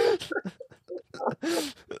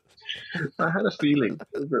 I had a feeling.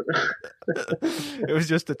 It was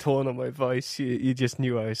just the tone of my voice. You just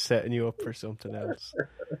knew I was setting you up for something else.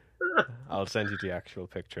 I'll send you the actual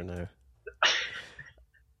picture now.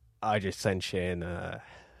 I just sent Shane a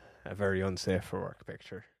very unsafe for work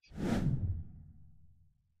picture.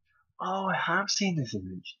 Oh, I have seen this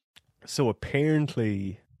image. So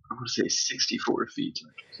apparently, I would say 64 feet.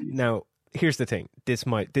 Now, here's the thing. This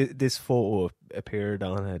photo appeared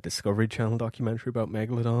on a Discovery Channel documentary about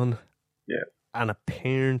Megalodon. Yeah. And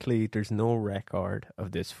apparently there's no record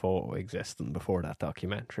of this photo existing before that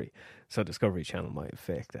documentary. So Discovery Channel might have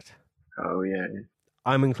faked it. Oh, yeah.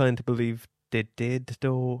 I'm inclined to believe they did,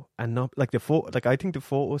 though, and not like the photo. Like, I think the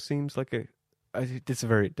photo seems like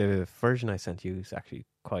the version I sent you is actually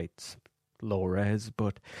quite low res,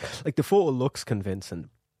 but like the photo looks convincing.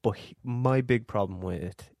 But my big problem with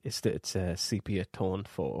it is that it's a sepia toned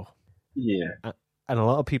photo. Yeah. And a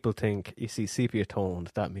lot of people think, you see, sepia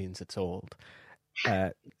toned, that means it's old.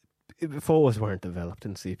 Photos weren't developed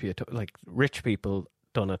in sepia toned. Like, rich people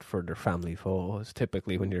done it for their family photos.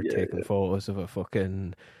 Typically, when you're taking photos of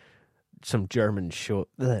some German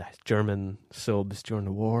subs during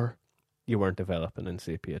the war, you weren't developing in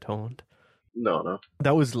sepia toned. No.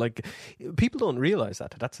 That was like, people don't realize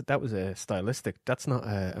that. That was a stylistic. That's not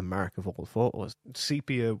a mark of old photos.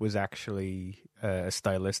 Sepia was actually a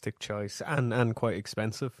stylistic choice and quite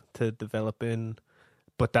expensive to develop in.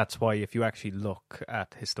 But that's why if you actually look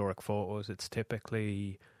at historic photos, it's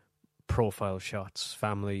typically profile shots,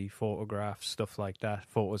 family photographs, stuff like that,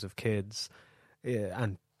 photos of kids,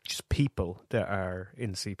 and just people that are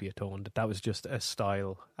in sepia tone. That was just a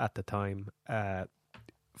style at the time.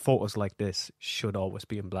 Photos like this should always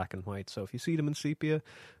be in black and white. So if you see them in sepia,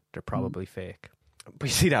 they're probably fake. But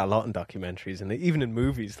you see that a lot in documentaries, and even in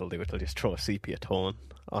movies they'll do it. They'll just throw a sepia tone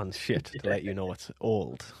on shit to let you know it's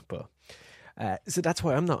old. But so that's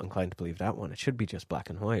why I'm not inclined to believe that one. It should be just black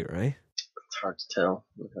and white, right? It's hard to tell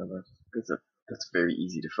because that's very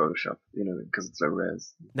easy to Photoshop, because it's low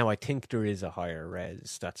res. Now, I think there is a higher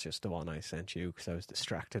res. That's just the one I sent you because I was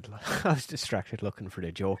distracted. I was distracted looking for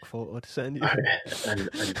the joke photo to send you. and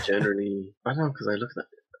generally, I don't know, because I look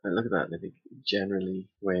at that and I think generally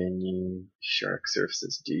when you shark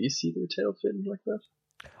surfaces, do you see their tail fin like that?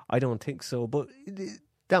 I don't think so, but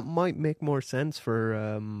that might make more sense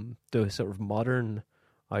for the sort of modern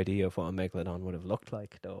idea of what a megalodon would have looked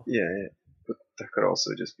like, though. Yeah, but that could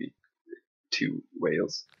also just be two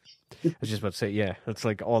whales. I was just about to say, yeah, it's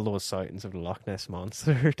like all those sightings of the Loch Ness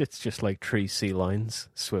Monster. It's just like three sea lions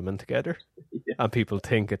swimming together, and people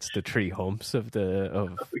think it's the three humps of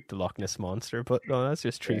the Loch Ness Monster, but no, that's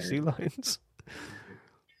just three sea lions.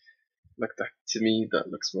 Like that, to me, that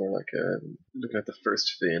looks more like looking at the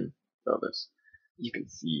first fin of it. You can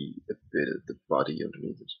see a bit of the body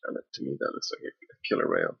underneath it, and to me, that looks like a killer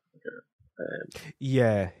whale.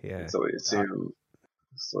 Yeah. So I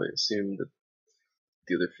assume that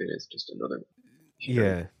the other fin is just another one.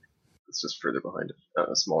 Yeah. It's just further behind it,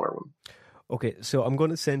 a smaller one. Okay, so I'm going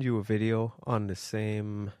to send you a video on the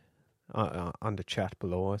same, on the chat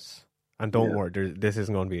below us. And don't worry, this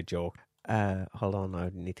isn't going to be a joke. Hold on, I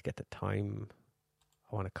need to get the time.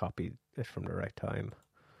 I want to copy it from the right time.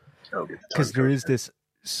 Because there is this,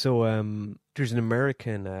 so there's an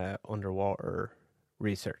American underwater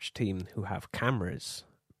research team who have cameras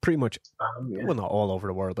pretty much, well, not all over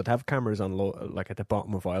the world, but have cameras on like at the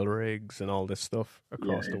bottom of oil rigs and all this stuff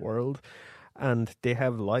across the world. And they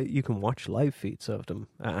have you can watch live feeds of them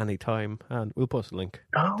at any time, and we'll post a link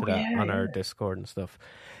to that on our Discord and stuff.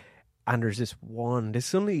 And there's this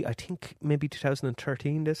only, I think maybe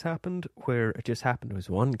 2013 this happened, where it just happened. There was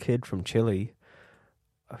one kid from Chile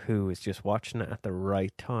who was just watching it at the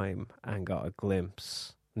right time and got a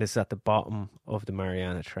glimpse. And this is at the bottom of the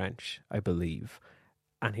Mariana Trench, I believe.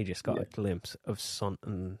 And he just got a glimpse of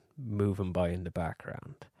something moving by in the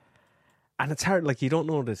background. And it's hard, like, you don't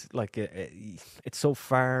know this, like, it's so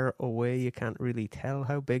far away, you can't really tell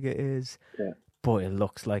how big it is. Yeah. But it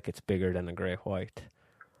looks like it's bigger than a great white.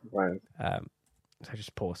 Right. I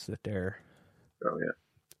just posted it there. Oh yeah.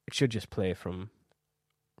 It should just play from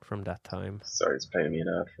that time. Sorry, it's playing me an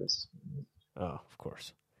ad first. Oh, of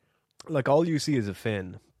course. Like, all you see is a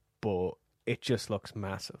fin, but it just looks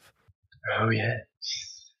massive. Oh yeah.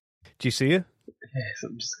 Do you see it? Yeah,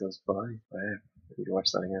 something just goes by. Wow. I need to watch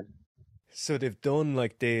that again. So they've done,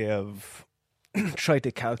 like, they have tried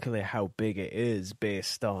to calculate how big it is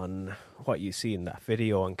based on what you see in that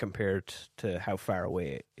video and compared to how far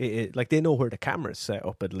away it like, they know where the camera's set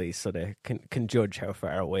up at least, so they can judge how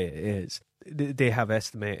far away it is. They have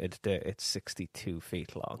estimated that it's 62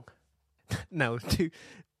 feet long. Now,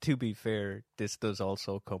 to be fair, this does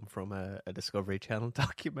also come from a Discovery Channel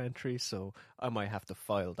documentary, so I might have to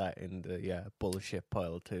file that in the bullshit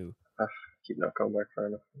pile too. Keep not going back far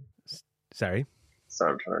enough. Sorry?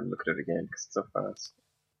 Sorry, I'm trying to look at it again because it's so fast.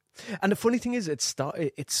 And the funny thing is,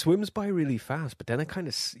 it swims by really fast, but then it kind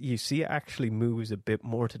of, you see it actually moves a bit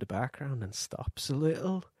more to the background and stops a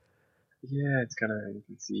little. Yeah, it's kind of, you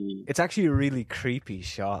can see. It's actually a really creepy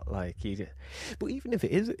shot, like, but even if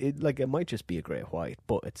it is, it might just be a great white,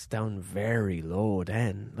 but it's down very low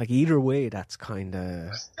then. Like, either way, that's kind of...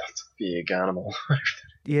 That's a big animal.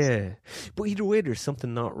 Yeah, but either way, there's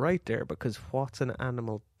something not right there, because what's an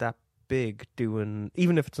animal that big doing,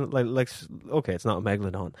 even if it's not like okay, it's not a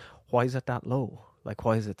megalodon, why is it that low? Like,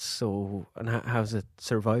 why is it so, and how's it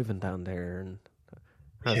surviving down there, and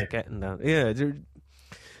how's it getting down? Yeah,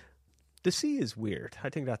 the sea is weird. I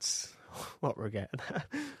think that's what we're getting at.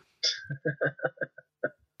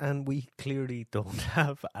 And we clearly don't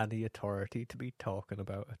have any authority to be talking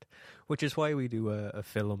about it, which is why we do a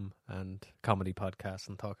film and comedy podcast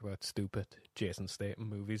and talk about stupid Jason Statham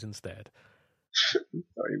movies instead.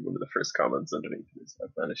 Sorry, one of the first comments underneath is,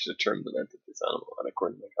 I've managed to determine the length of this animal, and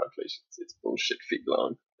according to my calculations, it's bullshit feet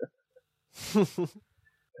long.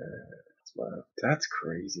 Wow, that's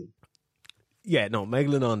crazy. Yeah, no,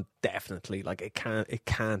 Megalodon definitely, like, it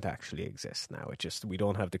can't actually exist now. It just, we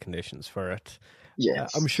don't have the conditions for it.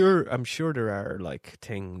 Yes. I'm sure there are, like,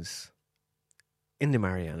 things in the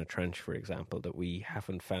Mariana Trench, for example, that we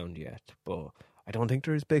haven't found yet, but I don't think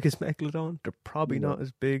they're as big as Megalodon. They're probably not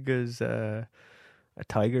as big as a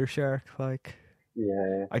tiger shark, like.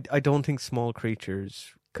 Yeah. I don't think small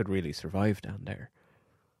creatures could really survive down there.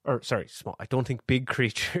 Or, sorry, small. I don't think big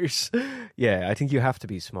creatures. Yeah, I think you have to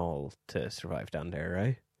be small to survive down there,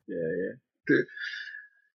 right? Yeah.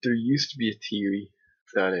 There used to be a theory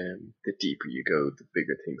that the deeper you go, the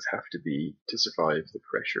bigger things have to be to survive the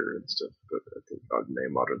pressure and stuff. But I think now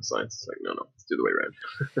modern science is like, no, it's the other way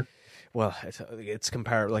around. Well, it's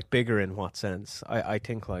comparable. Like, bigger in what sense? I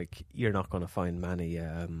think, like, you're not going to find many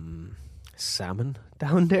salmon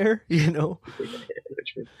down there, you know.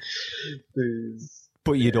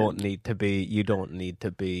 But you don't need to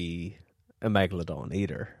be a megalodon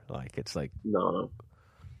either. Like, it's like, no.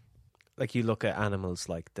 Like, you look at animals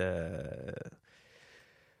like the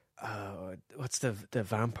what's the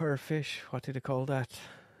vampire fish? What do they call that?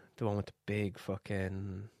 The one with the big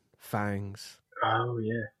fucking fangs. Oh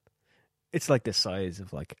yeah. It's like the size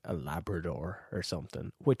of, like, a Labrador or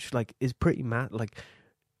something, which, like, is pretty like,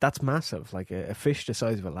 that's massive. Like, a fish the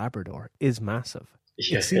size of a Labrador is massive.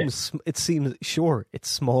 Yeah. It seems sure it's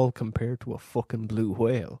small compared to a fucking blue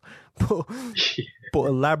whale, but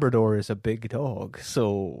a Labrador is a big dog,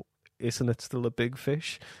 so isn't it still a big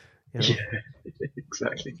fish? You know? Yeah,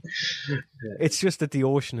 exactly. It's just that the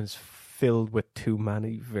ocean is filled with too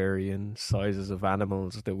many varying sizes of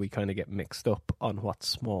animals that we kind of get mixed up on what's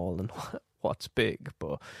small and what's big.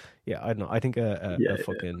 But yeah, I don't know. I think a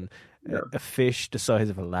fish the size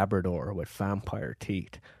of a Labrador with vampire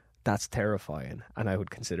teeth, that's terrifying, and I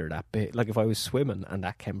would consider that big. Like, if I was swimming and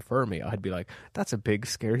that came for me, I'd be like, that's a big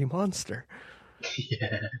scary monster.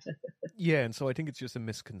 Yeah. Yeah, and so I think it's just a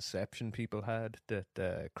misconception people had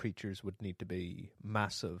that creatures would need to be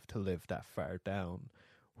massive to live that far down,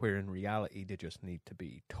 where in reality they just need to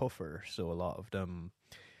be tougher. So a lot of them,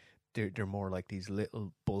 they're more like these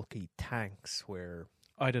little bulky tanks where,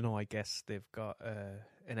 I don't know, I guess they've got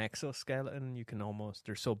an exoskeleton.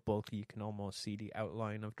 They're so bulky you can almost see the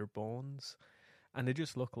outline of their bones. And they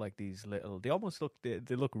just look like these little,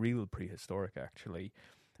 they look real prehistoric actually.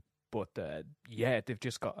 But they've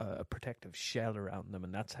just got a protective shell around them,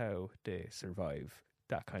 and that's how they survive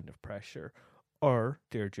that kind of pressure. Or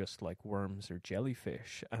they're just like worms or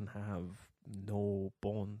jellyfish and have no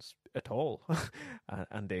bones at all,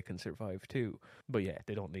 and they can survive too. But yeah,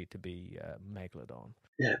 they don't need to be megalodon.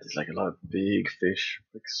 Yeah, there's like a lot of big fish,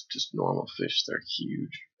 like just normal fish. They're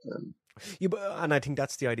huge. Yeah, and I think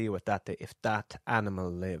that's the idea with that if that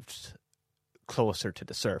animal lived closer to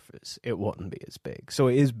the surface, it wouldn't be as big. So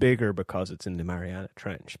it is bigger because it's in the Mariana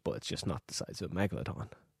Trench, but it's just not the size of a megalodon.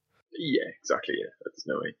 Yeah, exactly. Yeah, there's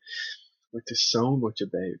no way. Like, there's so much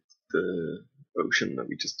about the ocean that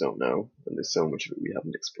we just don't know, and there's so much of it we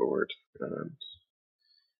haven't explored. And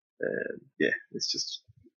yeah, it's just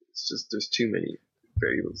there's too many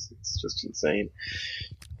variables. It's just insane.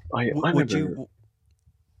 I Would remember. you?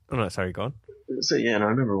 Oh no, sorry, go on. So yeah, and I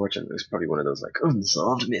remember watching. It was probably one of those like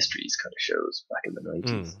unsolved mysteries kind of shows back in the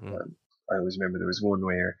 90s. I always remember there was one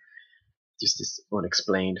where just this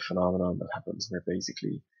unexplained phenomenon that happens where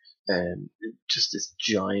basically, just this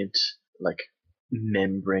giant like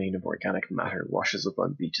membrane of organic matter washes up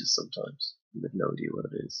on beaches sometimes with no idea what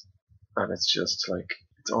it is, and it's just like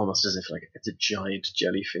it's almost as if like it's a giant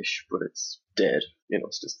jellyfish, but it's dead.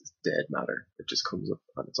 It's just this dead matter that just comes up,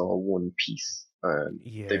 and it's all one piece.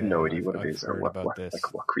 They've no idea what it is or what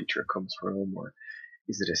creature it comes from, or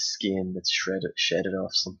is it a skin that's shedded off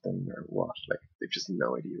something, or what? Like they've just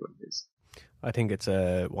no idea what it is. I think it's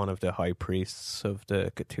one of the high priests of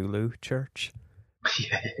the Cthulhu Church.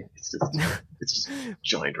 Yeah, it's just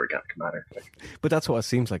giant organic matter. But that's what it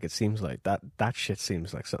seems like. It seems like that shit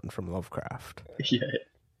seems like something from Lovecraft. Yeah,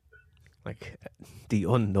 like the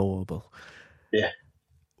unknowable. Yeah.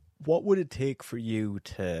 What would it take for you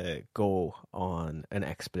to go on an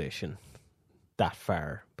expedition that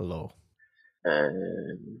far below?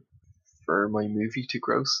 For my movie to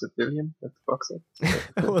gross $1 billion at the box office.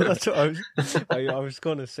 Well, that's what I was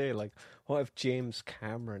going to say. Like, what if James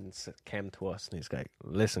Cameron came to us and he's like,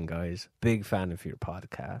 "Listen, guys, big fan of your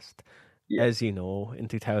podcast. Yeah. As you know, in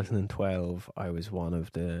 2012, I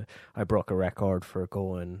broke a record for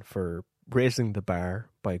raising the bar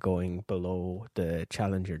by going below the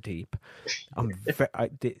Challenger Deep.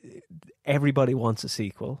 Everybody wants a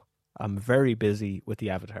sequel. I'm very busy with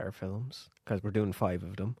the Avatar films because we're doing 5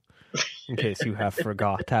 of them. In case you have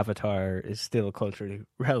forgot, Avatar is still culturally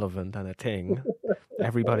relevant and a thing.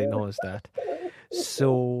 Everybody knows that.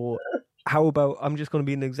 So how about I'm just going to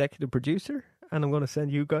be an executive producer and I'm going to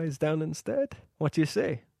send you guys down instead? What do you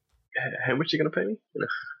say? How much are you going to pay me?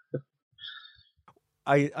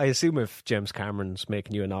 I assume if James Cameron's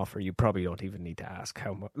making you an offer, you probably don't even need to ask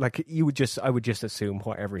how much. Like I would just assume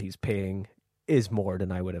whatever he's paying is more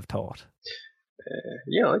than I would have thought.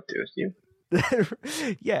 Yeah, I'd do it. You.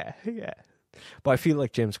 yeah. But I feel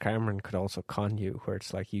like James Cameron could also con you, where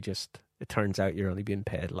it's like it turns out you're only being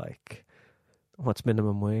paid like, what's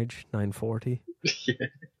minimum wage? $9.40. Yeah.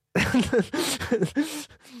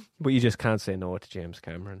 But you just can't say no to James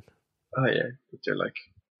Cameron. Oh yeah, but they're like,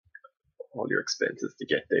 all your expenses to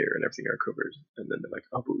get there and everything are covered, and then they're like,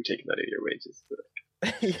 "Oh, but we're taking that out of your wages."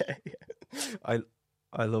 Yeah.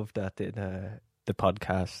 I love that in the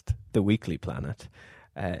podcast, The Weekly Planet.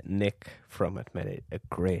 Nick from it made a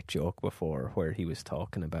great joke before where he was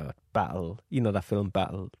talking about Battle. You know that film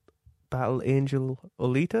Battle Angel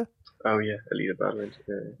Alita? Oh yeah, Alita Battle Angel.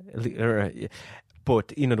 Yeah.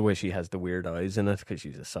 But you know the way she has the weird eyes in it because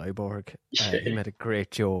she's a cyborg. He made a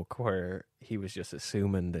great joke where he was just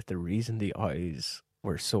assuming that the reason the eyes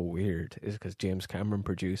were so weird is because James Cameron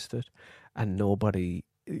produced it, and nobody.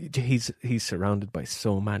 He's surrounded by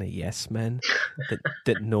so many yes men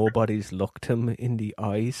that nobody's looked him in the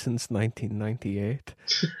eye since 1998.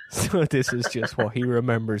 So this is just what he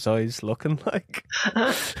remembers eyes looking like.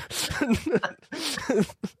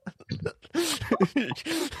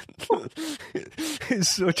 It's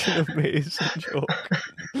such an amazing joke.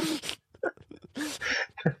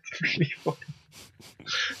 That's really funny.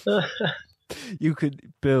 You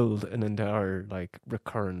could build an entire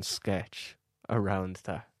recurrent sketch around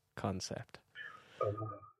that concept.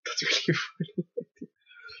 That's really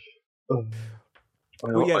funny.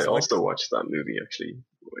 I also watched that movie actually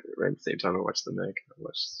around the same time I watched The Meg. I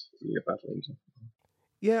watched Alita Battle Angel.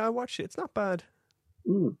 Yeah, I watched it. It's not bad.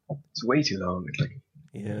 It's way too long.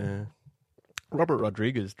 Yeah. Robert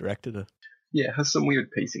Rodriguez directed it. Yeah, it has some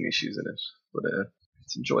weird pacing issues in it, but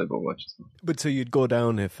it's enjoyable to watch. But so you'd go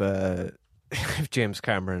down if James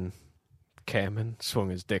Cameron came and swung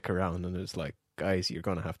his dick around and was like, "Guys, you're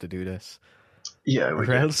going to have to do this." Yeah,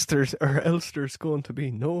 or else there's going to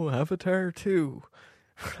be no Avatar 2.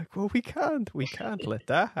 We're like, well, we can't let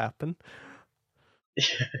that happen.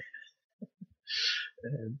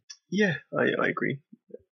 Yeah, I agree.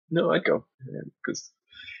 No, I'd go because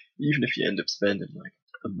even if you end up spending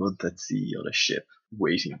a month at sea on a ship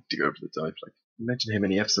waiting to go over the dive, imagine how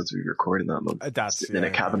many episodes we record in that month. That's in a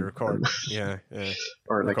cabin. Or recording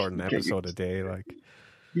an episode a day,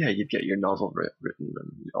 Yeah, you'd get your novel written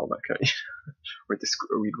and all that kind of,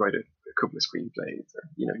 or we'd write a couple of screenplays, or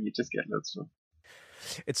you just get loads of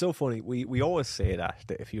stuff. It's so funny. We always say that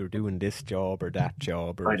if you were doing this job or that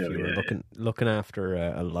job, or I if know, you were yeah. looking after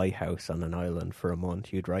a lighthouse on an island for a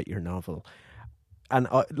month, you'd write your novel. And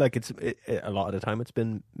a lot of the time it's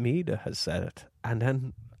been me that has said it, and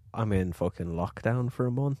then I'm in fucking lockdown for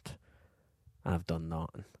a month, and I've done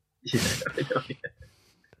nothing. Yeah, I know, yeah.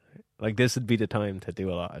 Like, this would be the time to do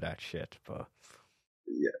a lot of that shit, but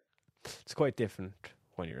Yeah, it's quite different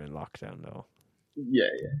when you're in lockdown, though. yeah.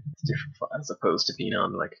 It's different as opposed to being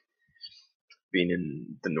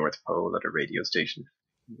in the North Pole at a radio station.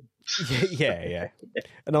 Yeah.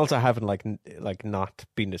 And also having like not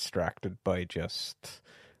being distracted by just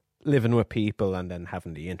living with people and then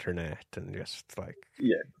having the internet and just like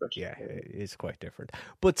Yeah, exactly. yeah, it is quite different.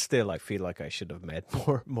 But still, I feel like I should have made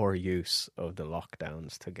more use of the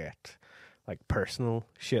lockdowns to get like personal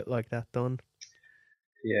shit like that done.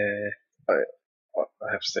 Yeah,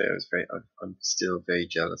 I have to say I'm still very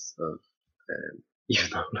jealous of,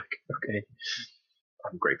 even though okay,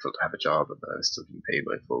 I'm grateful to have a job and that I was still being paid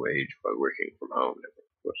my full wage while working from home.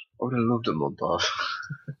 But I would have loved a month off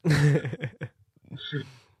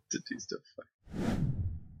to do stuff.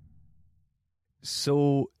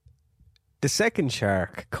 So the second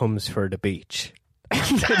shark comes for the beach.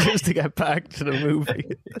 Just to get back to the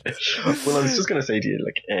movie. Well, I was just going to say to you,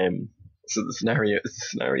 so the scenario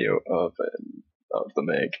of the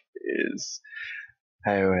Meg is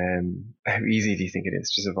how easy do you think it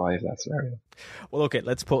is to survive that scenario? Well, okay,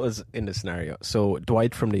 let's put us in the scenario. So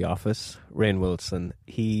Dwight from The Office, Rainn Wilson,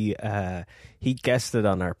 he guested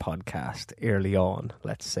on our podcast early on,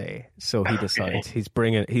 let's say. So he decides he's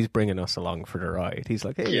bringing us along for the ride. He's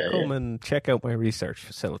like, hey, come and check out my research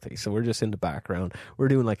facility. So we're just in the background. We're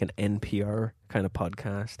doing like an NPR kind of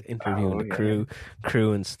podcast, interviewing the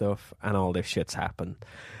crew and stuff, and all this shit's happened.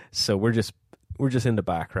 So we're just in the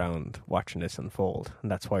background watching this unfold, and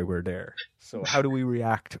that's why we're there. So how do we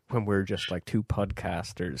react when we're just like two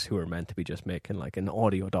podcasters who are meant to be just making like an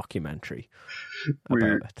audio documentary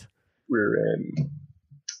about it? We're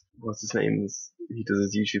what's his name? He does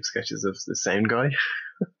his YouTube sketches of the sound guy.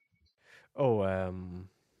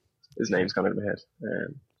 His name's gone out of my head.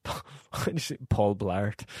 Paul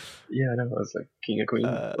Blart. Yeah, I know. I was like King of Queens.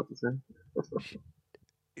 What's his name?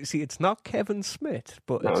 See, it's not Kevin Smith,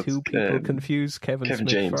 but it's who people confuse Kevin Smith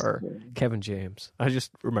James. for. Kevin James. I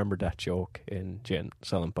just remembered that joke in Jay and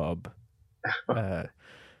Silent Bob. The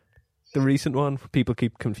recent one, people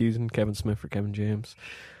keep confusing Kevin Smith for Kevin James.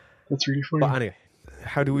 That's really funny. But anyway,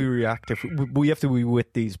 how do we react if we have to be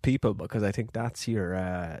with these people? Because I think that's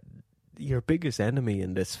your biggest enemy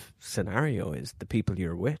in this scenario is the people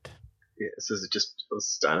you're with. Yeah, so is it just us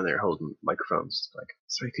standing there holding microphones? Like,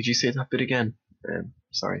 sorry, could you say that bit again?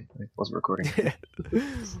 Sorry, I wasn't recording.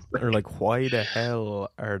 Or like, why the hell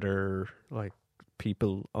are there like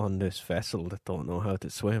people on this vessel that don't know how to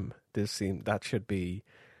swim? That should be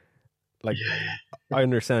like. I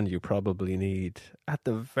understand you probably need, at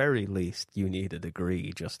the very least, you need a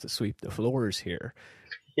degree just to sweep the floors here.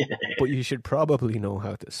 But you should probably know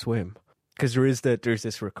how to swim. Because there's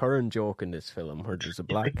this recurring joke in this film where there's a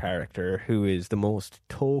black character who is the most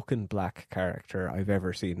token black character I've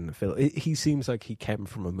ever seen in a film. He seems like he came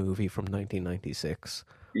from a movie from 1996.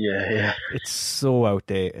 Yeah. It's so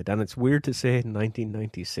outdated, and it's weird to say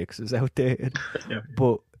 1996 is outdated.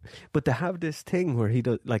 But to have this thing where he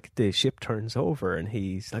does, like, the ship turns over and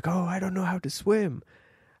he's like, oh, I don't know how to swim.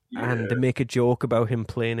 Yeah. And they make a joke about him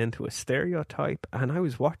playing into a stereotype. And I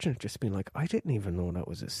was watching it just being like, I didn't even know that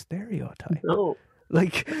was a stereotype. No.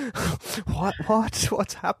 Like,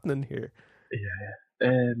 what's happening here?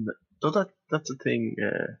 Yeah. So that's a thing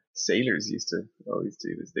sailors used to always do,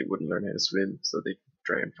 is they wouldn't learn how to swim, so they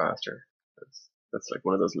drown faster. That's like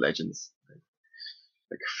one of those legends.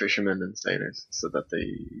 Like fishermen and sailors, so that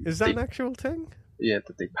they... Is that an actual thing? Yeah,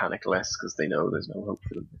 that they panic less because they know there's no hope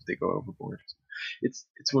for them if they go overboard. It's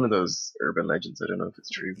one of those urban legends. I don't know if it's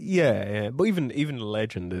true. Yeah. But even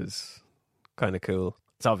legend is kind of cool.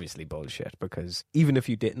 It's obviously bullshit, because even if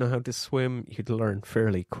you didn't know how to swim, you'd learn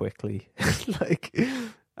fairly quickly. Like,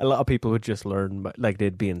 a lot of people would just learn, like,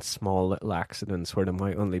 they'd be in small little accidents where they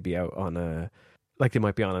might only be out on they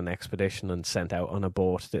might be on an expedition and sent out on a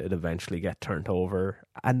boat that would eventually get turned over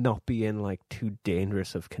and not be in like too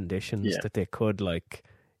dangerous of conditions that they could, like,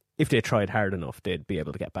 if they tried hard enough, they'd be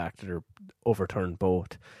able to get back to their overturned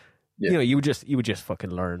boat. Yeah. You would just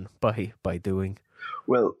fucking learn by doing.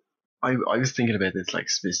 Well, I was thinking about this, like,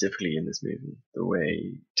 specifically in this movie. The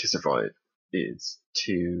way to survive is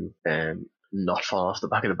to not fall off the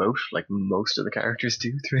back of the boat like most of the characters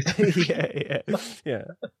do throughout the movie. Yeah.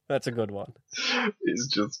 That's a good one. It's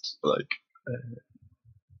just like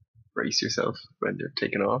brace yourself when they're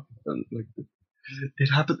taking off, and like it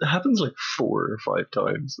happens like 4 or 5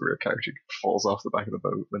 times where a character falls off the back of the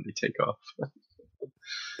boat when they take off.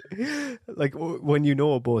 Like when you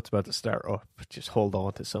know a boat's about to start up, just hold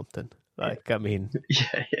on to something. Like, I mean,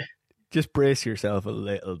 Yeah. just brace yourself a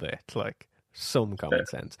little bit, like some common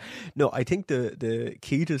sense. No, I think the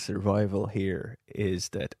key to survival here is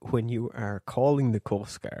that when you are calling the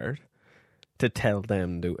Coast Guard to tell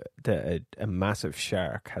them that a massive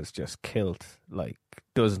shark has just killed like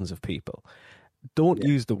dozens of people, don't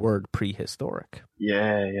use the word prehistoric.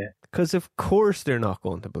 Yeah. Because of course they're not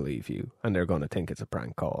going to believe you, and they're going to think it's a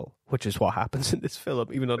prank call, which is what happens in this film.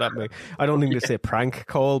 Even though I don't think they say prank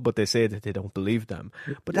call, but they say that they don't believe them.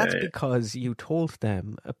 But that's because you told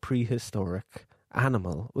them a prehistoric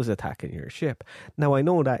animal was attacking your ship. Now I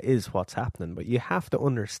know that is what's happening, but you have to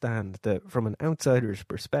understand that from an outsider's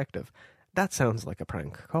perspective, that sounds like a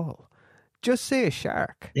prank call. Just say a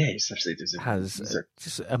shark. Yeah, essentially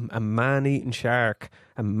Just a man-eating shark,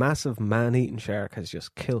 a massive man-eating shark has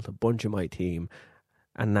just killed a bunch of my team,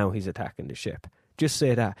 and now he's attacking the ship. Just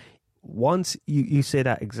say that. Once you say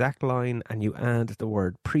that exact line and you add the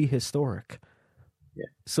word prehistoric,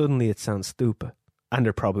 suddenly it sounds stupid, and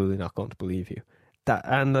they're probably not going to believe you.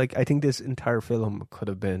 I think this entire film could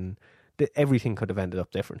have been, everything could have ended up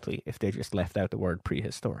differently if they just left out the word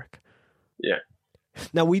prehistoric. Yeah.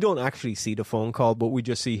 Now, we don't actually see the phone call, but we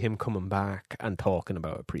just see him coming back and talking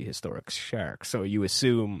about a prehistoric shark. So you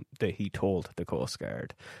assume that he told the Coast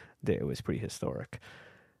Guard that it was prehistoric.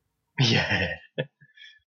 Yeah.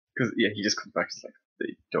 Because, he just comes back and is like,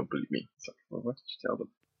 they don't believe me. It's like, well, what did you tell them?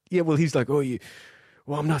 Yeah, well, he's like, well,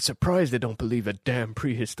 I'm not surprised they don't believe a damn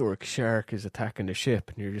prehistoric shark is attacking the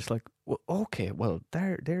ship. And you're just like, well, okay, well,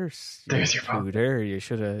 there's your problem. There, you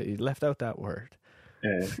should have left out that word.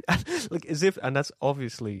 Like and that's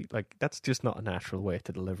obviously like that's just not a natural way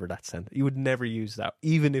to deliver that sentence. You would never use that,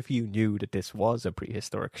 even if you knew that this was a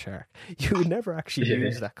prehistoric shark. You would never actually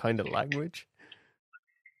use that kind of language.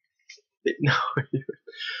 No,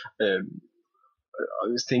 I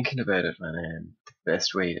was thinking about it, and the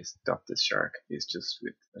best way to stop this shark is just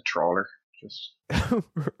with a trawler.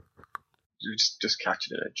 Just catch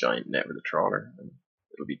it in a giant net with a trawler, and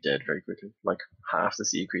it'll be dead very quickly, like half the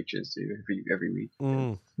sea creatures do every week.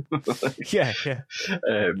 Yeah.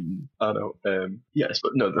 I know. Yes,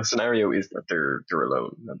 but no. The scenario is that they're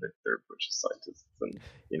alone and they're a bunch of scientists, and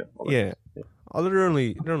Although they're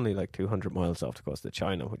only like 200 miles off the coast of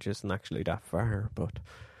China, which isn't actually that far. But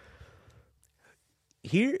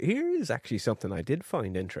here is actually something I did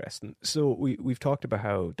find interesting. So we've talked about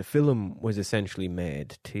how the film was essentially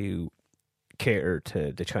made to cater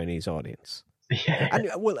to the Chinese audience. Yeah. And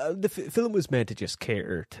the film was meant to just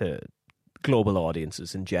cater to global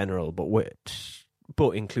audiences in general, but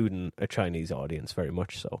including a Chinese audience very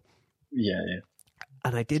much so. Yeah.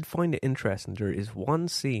 And I did find it interesting. There is one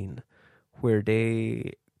scene where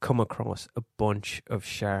they come across a bunch of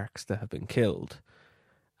sharks that have been killed,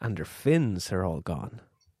 and their fins are all gone.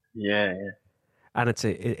 Yeah. And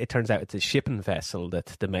it turns out it's a shipping vessel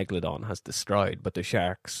that the Megalodon has destroyed, but the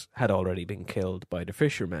sharks had already been killed by the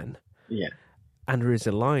fishermen. Yeah. And there is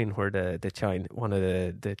a line where one of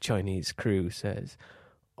the Chinese crew says,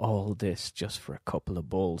 "All this just for a couple of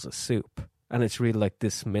bowls of soup," and it's really like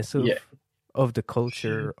dismissive of the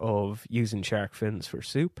culture of using shark fins for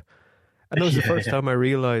soup. And that was the first time I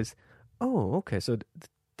realized, oh, okay, so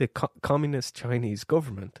the communist Chinese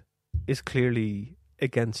government is clearly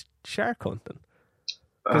against shark hunting.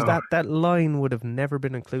 Because that line would have never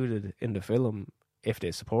been included in the film if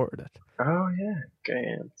they supported it. Oh yeah, okay,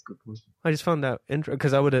 yeah, that's a good point. I just found that interesting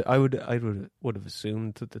because I would have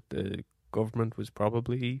assumed that the government was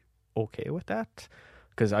probably okay with that,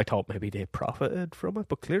 because I thought maybe they profited from it,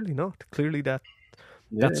 but clearly not. Clearly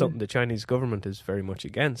that's something the Chinese government is very much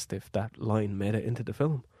against. If that line made it into the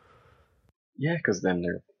film, yeah, because then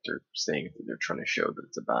they're saying that they're trying to show that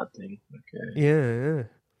it's a bad thing. Yeah.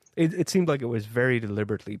 It seemed like it was very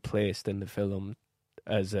deliberately placed in the film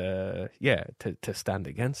as to stand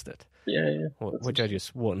against it. Yeah. Which I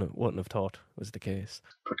just wouldn't have thought was the case.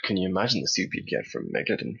 But can you imagine the soup you'd get from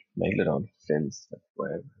Megalodon fins?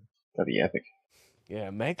 Wow, that'd be epic. Yeah,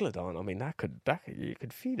 Megalodon. I mean, you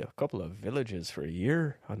could feed a couple of villages for a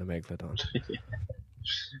year on a Megalodon.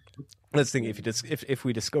 Let's think, if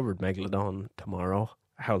we discovered Megalodon tomorrow,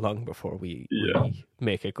 how long before we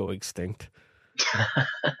make it go extinct?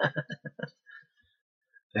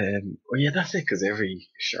 Well, yeah, that's it. Because every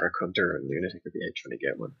shark hunter and lunatic would be out trying to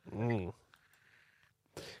get one.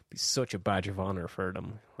 be such a badge of honor for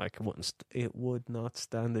them. Like it would not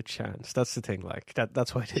stand a chance. That's the thing. Like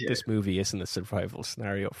that's why this movie isn't a survival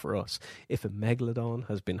scenario for us. If a megalodon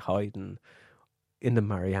has been hiding in the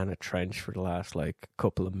Mariana Trench for the last like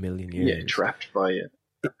couple of million years, trapped by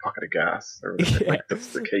a pocket of gas or whatever. Like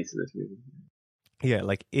that's the case of this movie. Yeah,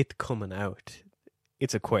 like it coming out.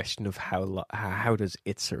 It's a question of how does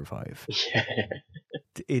it survive? Yeah.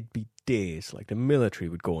 It'd be days. Like the military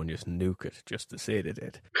would go and just nuke it just to say they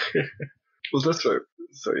did. Well, that's where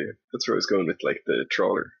I was going with, like the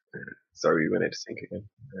trawler. Sorry, we went out to sink again.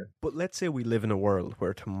 But let's say we live in a world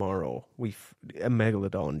where tomorrow a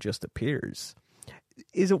megalodon just appears.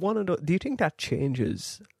 Is it one of the? Do you think that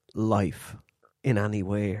changes life in any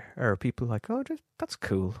way? Or are people like, oh, that's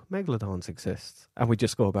cool, megalodons exist, and we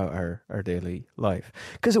just go about our daily life?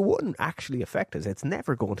 Because it wouldn't actually affect us. It's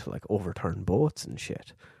never going to like overturn boats and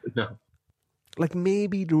shit. No. Like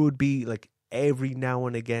maybe there would be like every now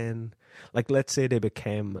and again, like let's say they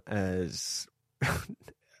became as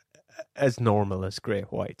as normal as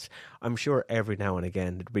great whites. I'm sure every now and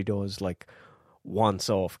again there'd be those like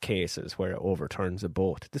once-off cases where it overturns a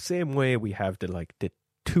boat. The same way we have the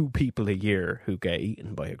 2 people a year who get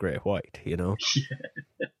eaten by a great white, you know?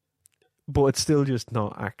 Yeah. But it's still just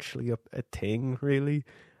not actually a thing, really.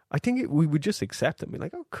 I think we would just accept it and be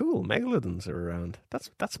like, oh, cool, megalodons are around.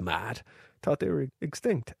 That's mad. Thought they were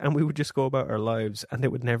extinct. And we would just go about our lives and they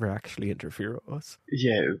would never actually interfere with us.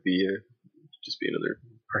 Yeah, it would be just be another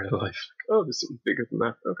part of life. Like, oh, there's something bigger than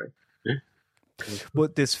that. Okay. Yeah.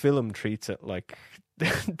 But this film treats it like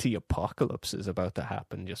the apocalypse is about to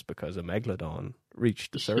happen just because a megalodon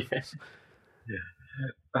reached the surface. Yeah.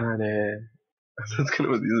 And that's kind of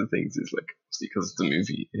one of the other things is like, because the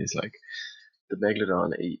movie is like, the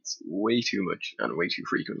megalodon eats way too much and way too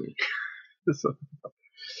frequently. So,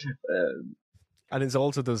 and it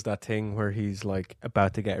also does that thing where he's like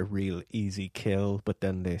about to get a real easy kill, but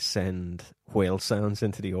then they send whale sounds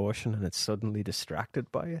into the ocean and it's suddenly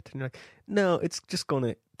distracted by it. And you're like, no, it's just going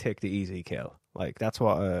to take the easy kill. Like, that's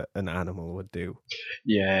what an animal would do.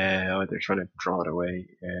 Yeah, they're trying to draw it away.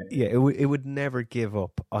 Yeah, it would never give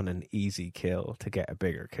up on an easy kill to get a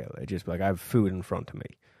bigger kill. It'd just be like, I have food in front of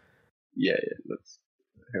me. Yeah, that's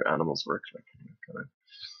how animals work. Like, kind of.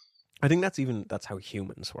 I think that's how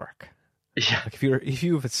humans work. Yeah. Like if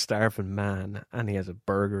you have a starving man and he has a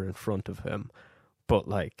burger in front of him, but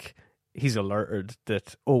like he's alerted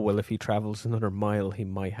that, oh well, if he travels another mile he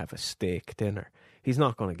might have a steak dinner. He's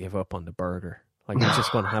not going to give up on the burger. Like he's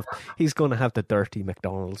just going to have the dirty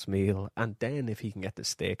McDonald's meal, and then if he can get the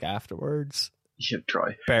steak afterwards, he should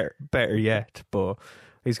try. Better yet, but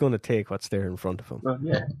he's going to take what's there in front of him. Well,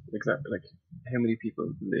 yeah, exactly. Like how many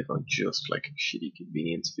people live on just like shitty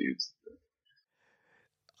convenience foods?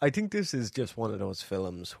 I think this is just one of those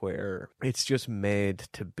films where it's just made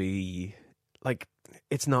to be like,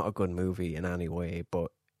 it's not a good movie in any way,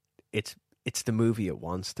 but it's the movie it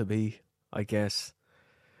wants to be, I guess.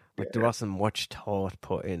 Like there wasn't much thought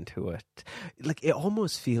put into it. Like it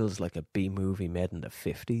almost feels like a B movie made in the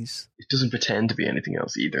 50s. It doesn't pretend to be anything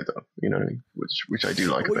else either, though. You know what I mean? Which I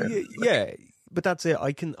do like about it. Yeah, but that's it.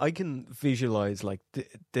 I can visualize like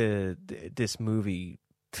this movie,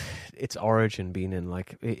 its origin being in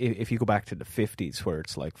like, if you go back to the 50s where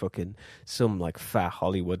it's like fucking some like fat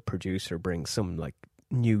Hollywood producer brings some like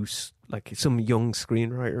some young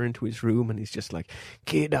screenwriter into his room and he's just like,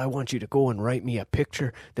 kid, I want you to go and write me a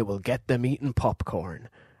picture that will get them eating popcorn,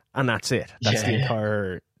 and that's it. That's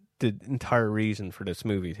the entire reason for this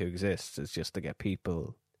movie to exist, is just to get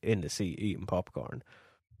people in the seat eating popcorn.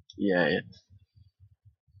 Yeah.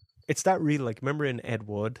 It's that real, like, remember in Ed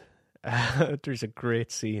Wood? There's a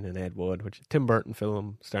great scene in Ed Wood, which is a Tim Burton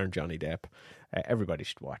film starring Johnny Depp. Everybody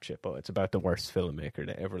should watch it, but it's about the worst filmmaker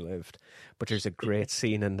that ever lived. But there's a great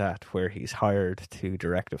scene in that where he's hired to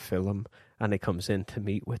direct a film and he comes in to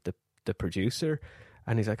meet with the producer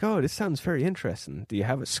and he's like, oh, this sounds very interesting. Do you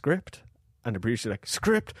have a script? And the producer's like,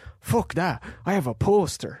 script? Fuck that. I have a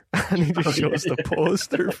poster. And he just shows the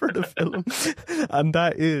poster for the film. And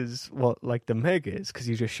that is what like the Meg is, because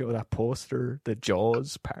you just show that poster, the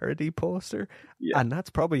Jaws parody poster. Yeah. And that's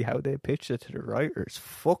probably how they pitched it to the writers.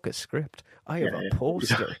 Fuck a script. I have a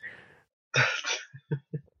poster.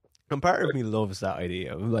 And part of me loves that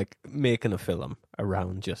idea of like making a film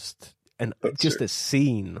around just a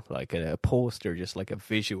scene, like a poster, just like a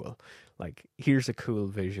visual. Like, here's a cool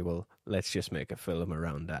visual, let's just make a film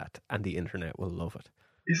around that, and the internet will love it.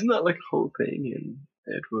 Isn't that like the whole thing in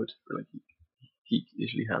Ed Wood, where like he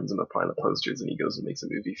usually hands him a pile of posters and he goes and makes a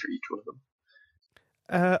movie for each one of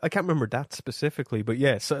them? I can't remember that specifically, but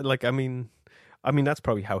yeah, so like I mean that's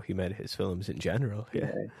probably how he made his films in general.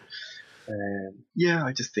 Yeah. Yeah,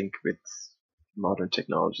 I just think with modern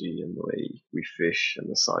technology and the way we fish and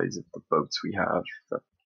the size of the boats we have, that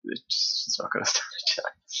it's not going to stand a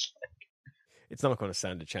chance. It's not going to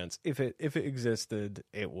stand a chance. If it existed,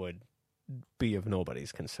 it would be of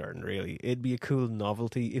nobody's concern, really. It'd be a cool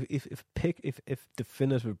novelty. If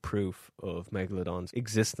definitive proof of Megalodon's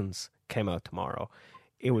existence came out tomorrow,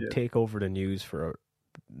 it would take over the news for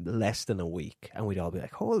less than a week, and we'd all be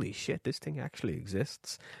like, holy shit, this thing actually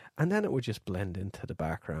exists. And then it would just blend into the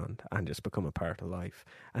background and just become a part of life,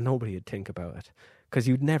 and nobody would think about it because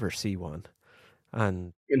you'd never see one.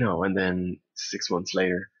 And and then 6 months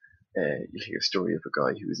later, you'll hear a story of a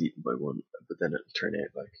guy who was eaten by one, but then it'll turn out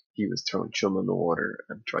like he was throwing chum in the water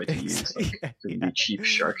and tried to use like a really cheap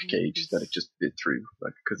shark cage that it just bit through,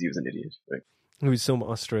 like, because he was an idiot. Like, it was some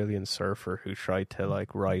Australian surfer who tried to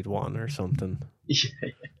like ride one or something. Yeah.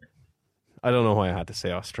 I don't know why I had to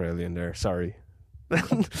say Australian there. Sorry. I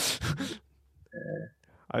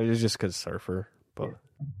was just because surfer, but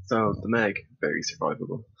so the Meg, very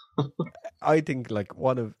survivable. I think like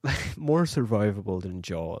one of more survivable than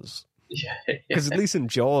Jaws. Yeah. Because at least in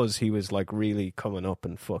Jaws, he was like really coming up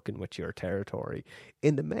and fucking with your territory.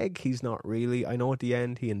 In the Meg, he's not really. I know at the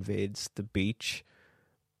end he invades the beach,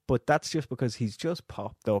 but that's just because he's just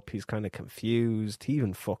popped up. He's kind of confused. He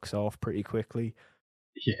even fucks off pretty quickly.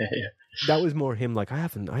 Yeah. That was more him. Like I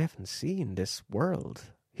haven't seen this world.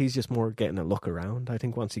 He's just more getting a look around. I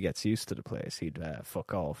think once he gets used to the place, he'd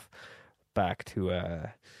fuck off back to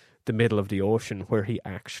the middle of the ocean where he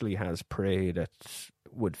actually has prey that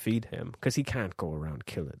would feed him, because he can't go around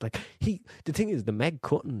killing. Like the thing is, the Meg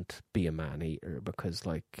couldn't be a man eater because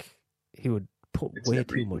like he would put way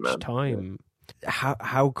too much time. Yeah.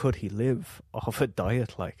 How could he live off a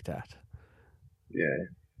diet like that? Yeah,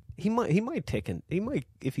 he might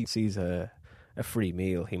if he sees a free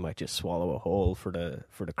meal, he might just swallow a whole for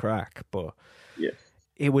the crack. But yeah,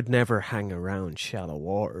 it would never hang around shallow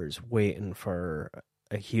waters waiting for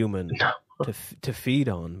a human to feed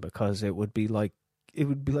on, because it would be like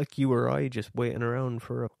you or I just waiting around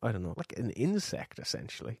for I don't know, like an insect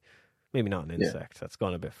essentially. Maybe not an insect. That's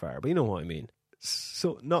gone a bit far, but you know what I mean.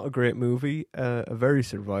 So not a great movie, a very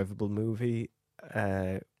survivable movie.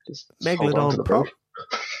 Megalodon,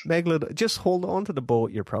 Megalodon, just hold on to the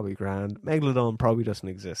boat. You're probably grand. Megalodon probably doesn't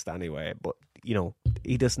exist anyway, but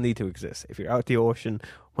he doesn't need to exist. If you're out the ocean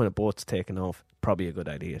when a boat's taken off, probably a good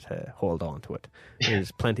idea to hold on to it.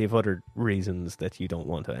 There's plenty of other reasons that you don't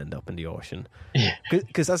want to end up in the ocean.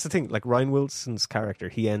 Because that's the thing. Like Ryan Wilson's character,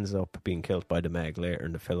 he ends up being killed by the Meg later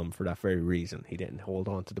in the film for that very reason. He didn't hold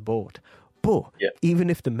on to the boat. But even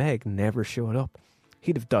if the Meg never showed up,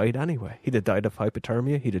 he'd have died anyway. He'd have died of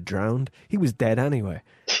hypothermia. He'd have drowned. He was dead anyway.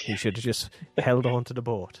 He should have just held on to the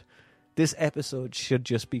boat. This episode should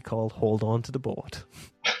just be called Hold On to the Boat.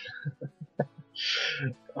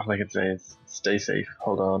 All I can say is stay safe,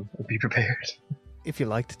 hold on, and be prepared. If you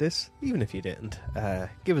liked this, even if you didn't,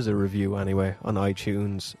 give us a review anyway on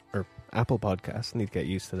iTunes or Apple Podcasts. Need to get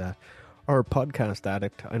used to that. Or Podcast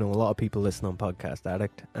Addict. I know a lot of people listen on Podcast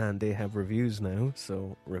Addict, and they have reviews now,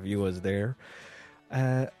 so review us there.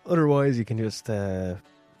 Otherwise, you can just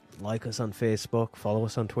like us on Facebook, follow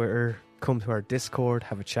us on Twitter, come to our Discord,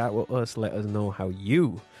 have a chat with us, let us know how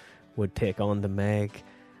you would take on the Meg,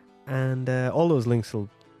 and all those links will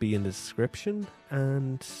be in the description.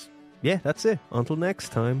 And yeah, that's it. Until next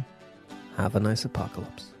time, have a nice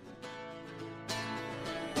apocalypse.